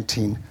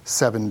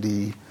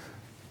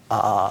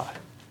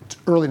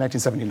early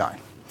 1979.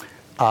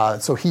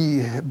 So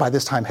he, by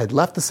this time, had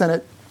left the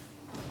Senate.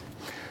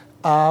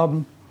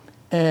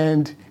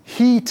 And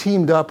he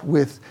teamed up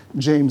with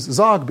James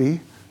Zogby,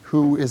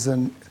 who is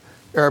an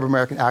Arab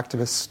American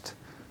activist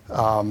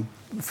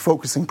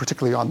focusing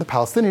particularly on the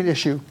Palestinian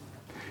issue.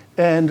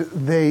 And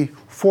they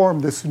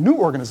formed this new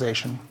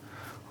organization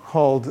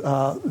called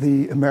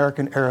the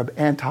American Arab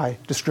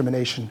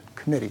Anti-Discrimination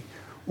Committee,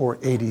 or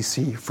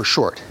ADC for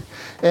short.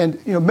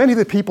 And many of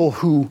the people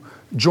who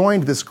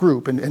joined this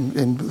group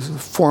and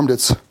formed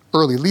its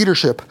early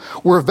leadership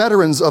were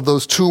veterans of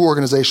those two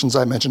organizations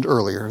I mentioned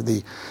earlier,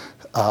 the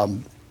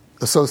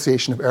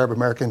Association of Arab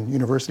American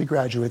University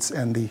Graduates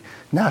and the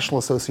National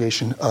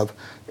Association of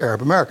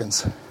Arab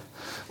Americans.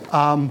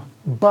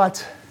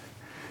 But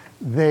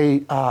they,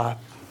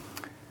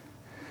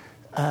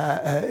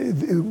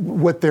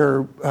 what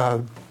they're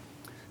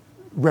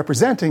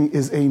representing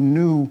is a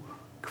new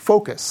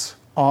focus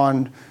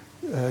on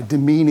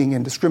demeaning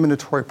and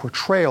discriminatory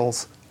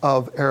portrayals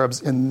of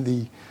Arabs in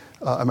the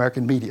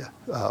American media,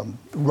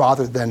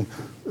 rather than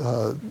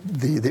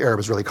the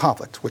Arab-Israeli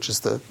conflict, which is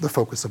the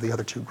focus of the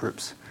other two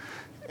groups.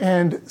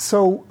 And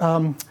so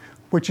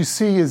what you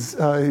see is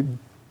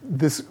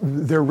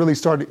they're really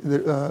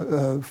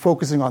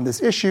focusing on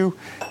this issue,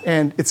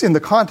 and it's in the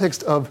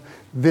context of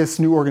this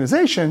new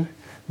organization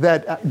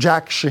that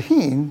Jack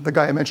Shaheen, the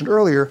guy I mentioned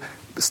earlier,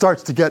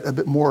 starts to get a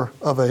bit more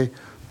of a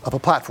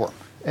platform.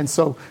 And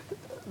so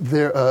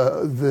there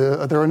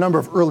are a number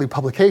of early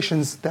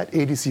publications that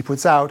ADC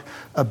puts out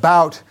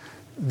about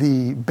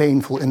the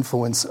baneful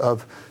influence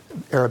of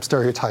Arab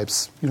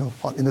stereotypes,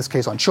 in this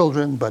case on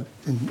children, but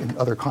in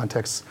other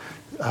contexts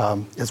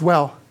as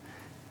well,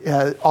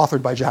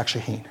 authored by Jack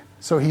Shaheen.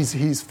 So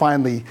he's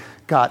finally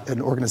got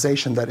an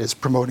organization that is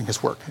promoting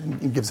his work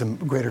and gives him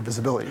greater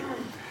visibility.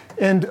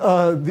 And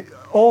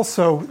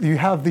also, you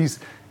have these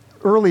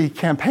early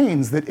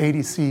campaigns that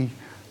ADC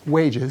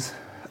wages,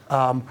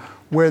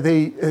 where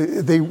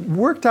they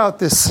worked out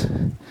this.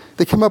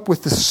 They came up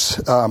with this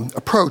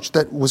approach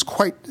that was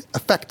quite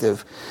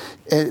effective.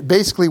 And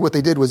basically, what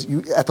they did was,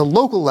 at the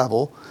local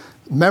level,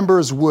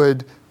 members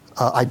would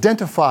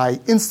identify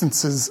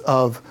instances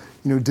of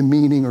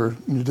demeaning or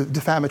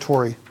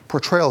defamatory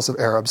portrayals of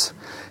Arabs.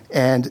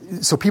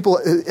 And so people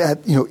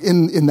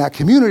in that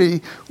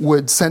community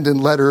would send in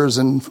letters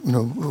and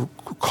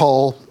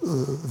call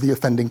the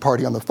offending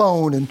party on the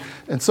phone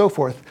and so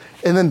forth.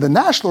 And then the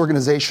national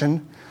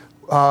organization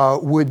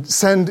would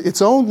send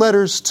its own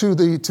letters to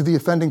the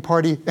offending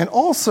party, and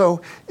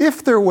also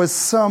if there was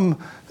some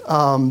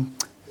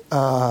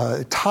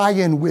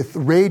tie-in with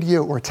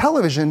radio or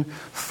television,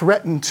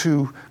 threaten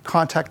to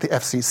contact the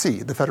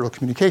FCC, the Federal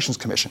Communications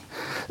Commission,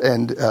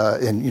 and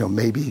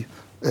maybe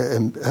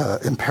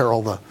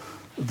imperil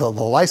the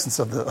license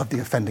of the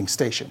offending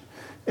station.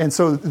 And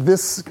so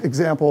this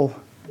example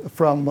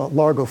from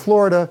Largo,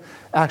 Florida,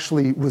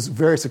 actually was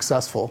very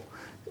successful.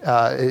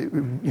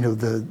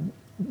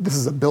 This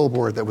is a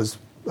billboard that was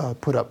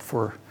put up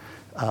for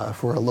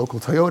a local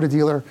Toyota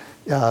dealer.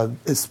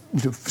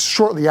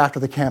 Shortly after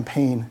the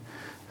campaign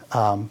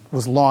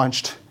was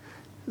launched,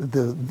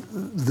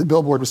 the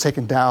billboard was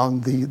taken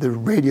down.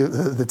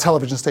 The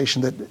television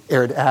station that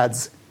aired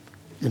ads,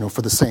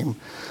 for the same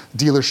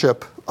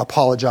dealership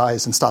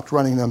apologized and stopped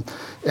running them.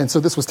 And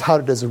so this was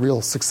touted as a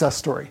real success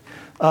story.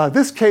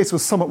 This case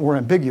was somewhat more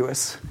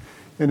ambiguous,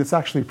 and it's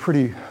actually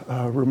pretty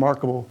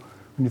remarkable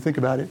when you think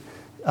about it.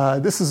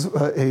 This is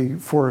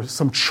for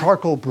some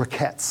charcoal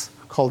briquettes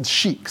called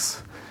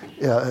Sheiks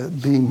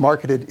being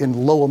marketed in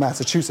Lowell,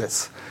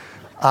 Massachusetts.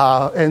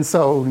 And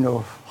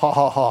so, ha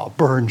ha ha,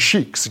 burn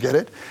Sheiks, get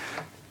it?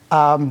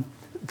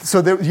 So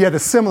you had a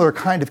similar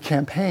kind of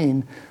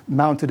campaign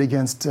mounted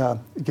against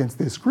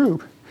this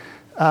group.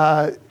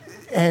 But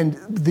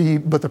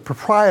the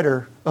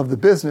proprietor of the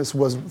business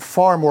was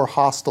far more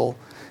hostile,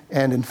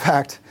 and in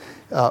fact,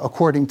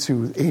 according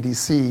to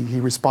ADC, he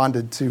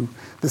responded to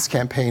this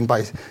campaign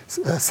by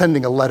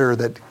sending a letter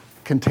that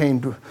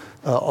contained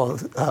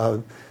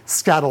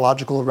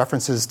scatological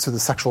references to the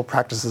sexual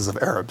practices of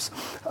Arabs.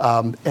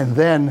 And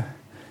then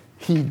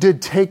he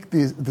did take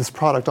this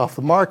product off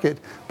the market,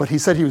 but he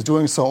said he was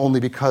doing so only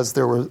because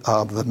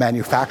the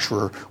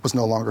manufacturer was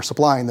no longer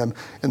supplying them,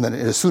 and then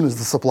as soon as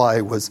the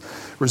supply was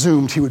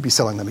resumed, he would be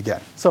selling them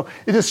again. So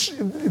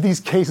these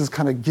cases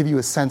kind of give you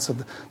a sense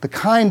of the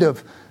kind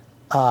of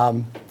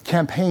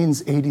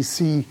campaigns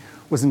ADC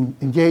was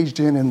engaged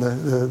in, and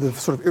the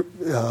sort of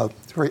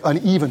very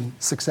uneven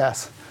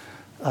success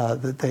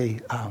that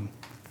they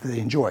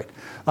enjoyed.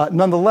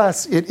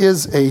 Nonetheless, it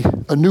is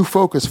a new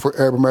focus for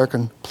Arab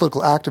American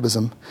political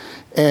activism,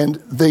 and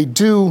they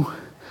do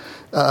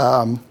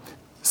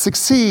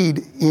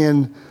succeed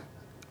in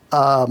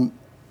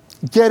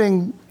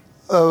getting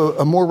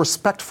a more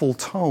respectful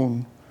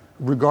tone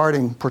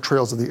regarding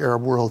portrayals of the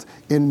Arab world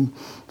in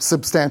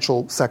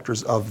substantial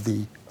sectors of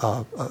the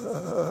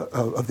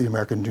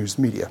American news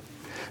media.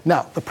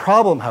 Now, the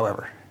problem,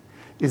 however,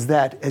 is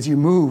that as you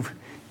move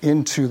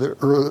into the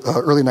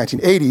early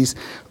 1980s,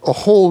 a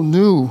whole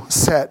new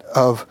set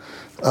of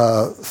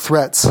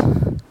threats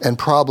and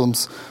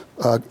problems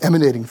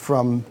emanating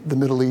from the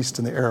Middle East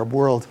and the Arab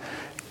world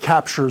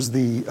captures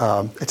the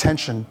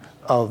attention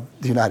of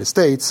the United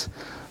States.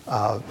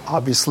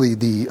 Obviously,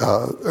 the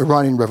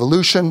Iranian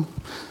Revolution,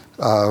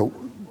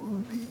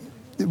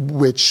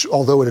 which,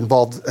 although it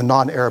involved a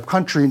non-Arab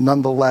country,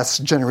 nonetheless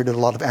generated a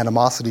lot of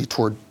animosity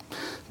toward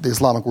the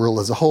Islamic world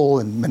as a whole,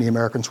 and many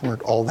Americans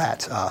weren't all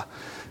that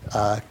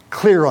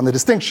clear on the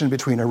distinction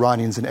between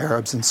Iranians and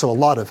Arabs, and so a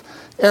lot of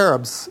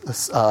Arabs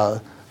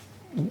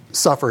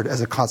suffered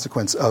as a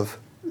consequence of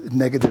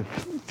negative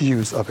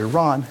views of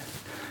Iran.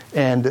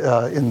 And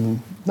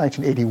in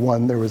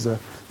 1981, there was a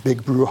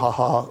big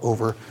brouhaha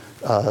over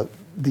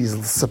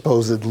these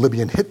supposed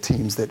Libyan hit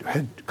teams that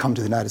had come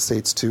to the United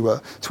States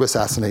to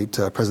assassinate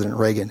President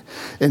Reagan.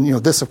 And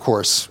this, of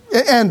course,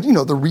 and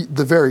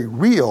the very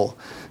real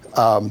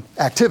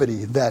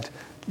activity that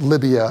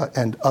Libya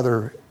and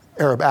other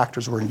Arab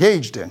actors were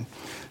engaged in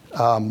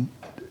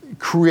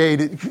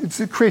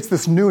creates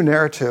this new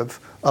narrative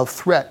of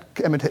threat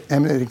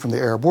emanating from the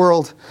Arab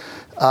world.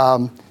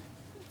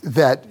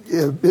 that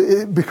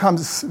it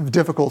becomes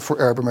difficult for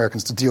Arab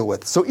Americans to deal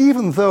with. So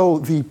even though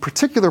the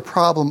particular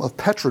problem of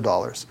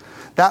petrodollars,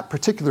 that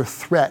particular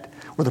threat,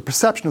 or the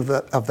perception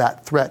of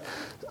that threat,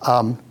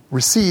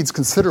 recedes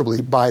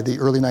considerably by the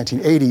early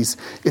 1980s,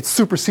 it's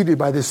superseded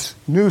by this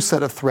new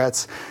set of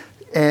threats,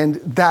 and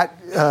that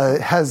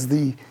has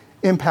the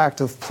impact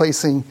of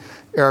placing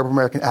Arab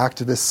American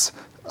activists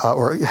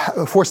or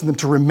forcing them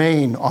to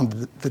remain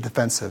on the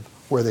defensive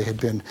where they had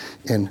been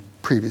in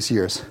previous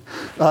years.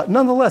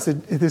 Nonetheless,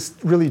 this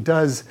really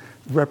does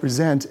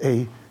represent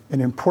an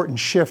important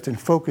shift in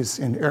focus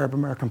in Arab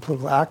American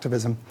political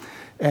activism,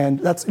 and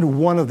that's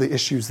one of the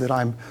issues that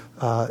I'm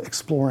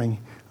exploring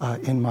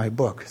in my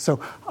book.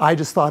 So I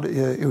just thought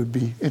it would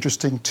be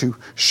interesting to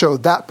show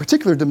that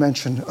particular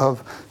dimension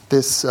of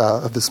this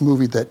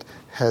movie that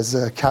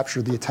has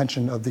captured the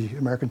attention of the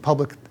American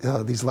public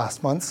these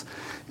last months.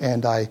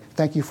 And I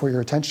thank you for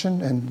your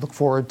attention and look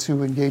forward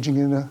to engaging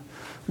in a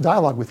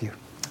dialogue with you.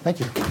 Thank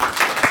you.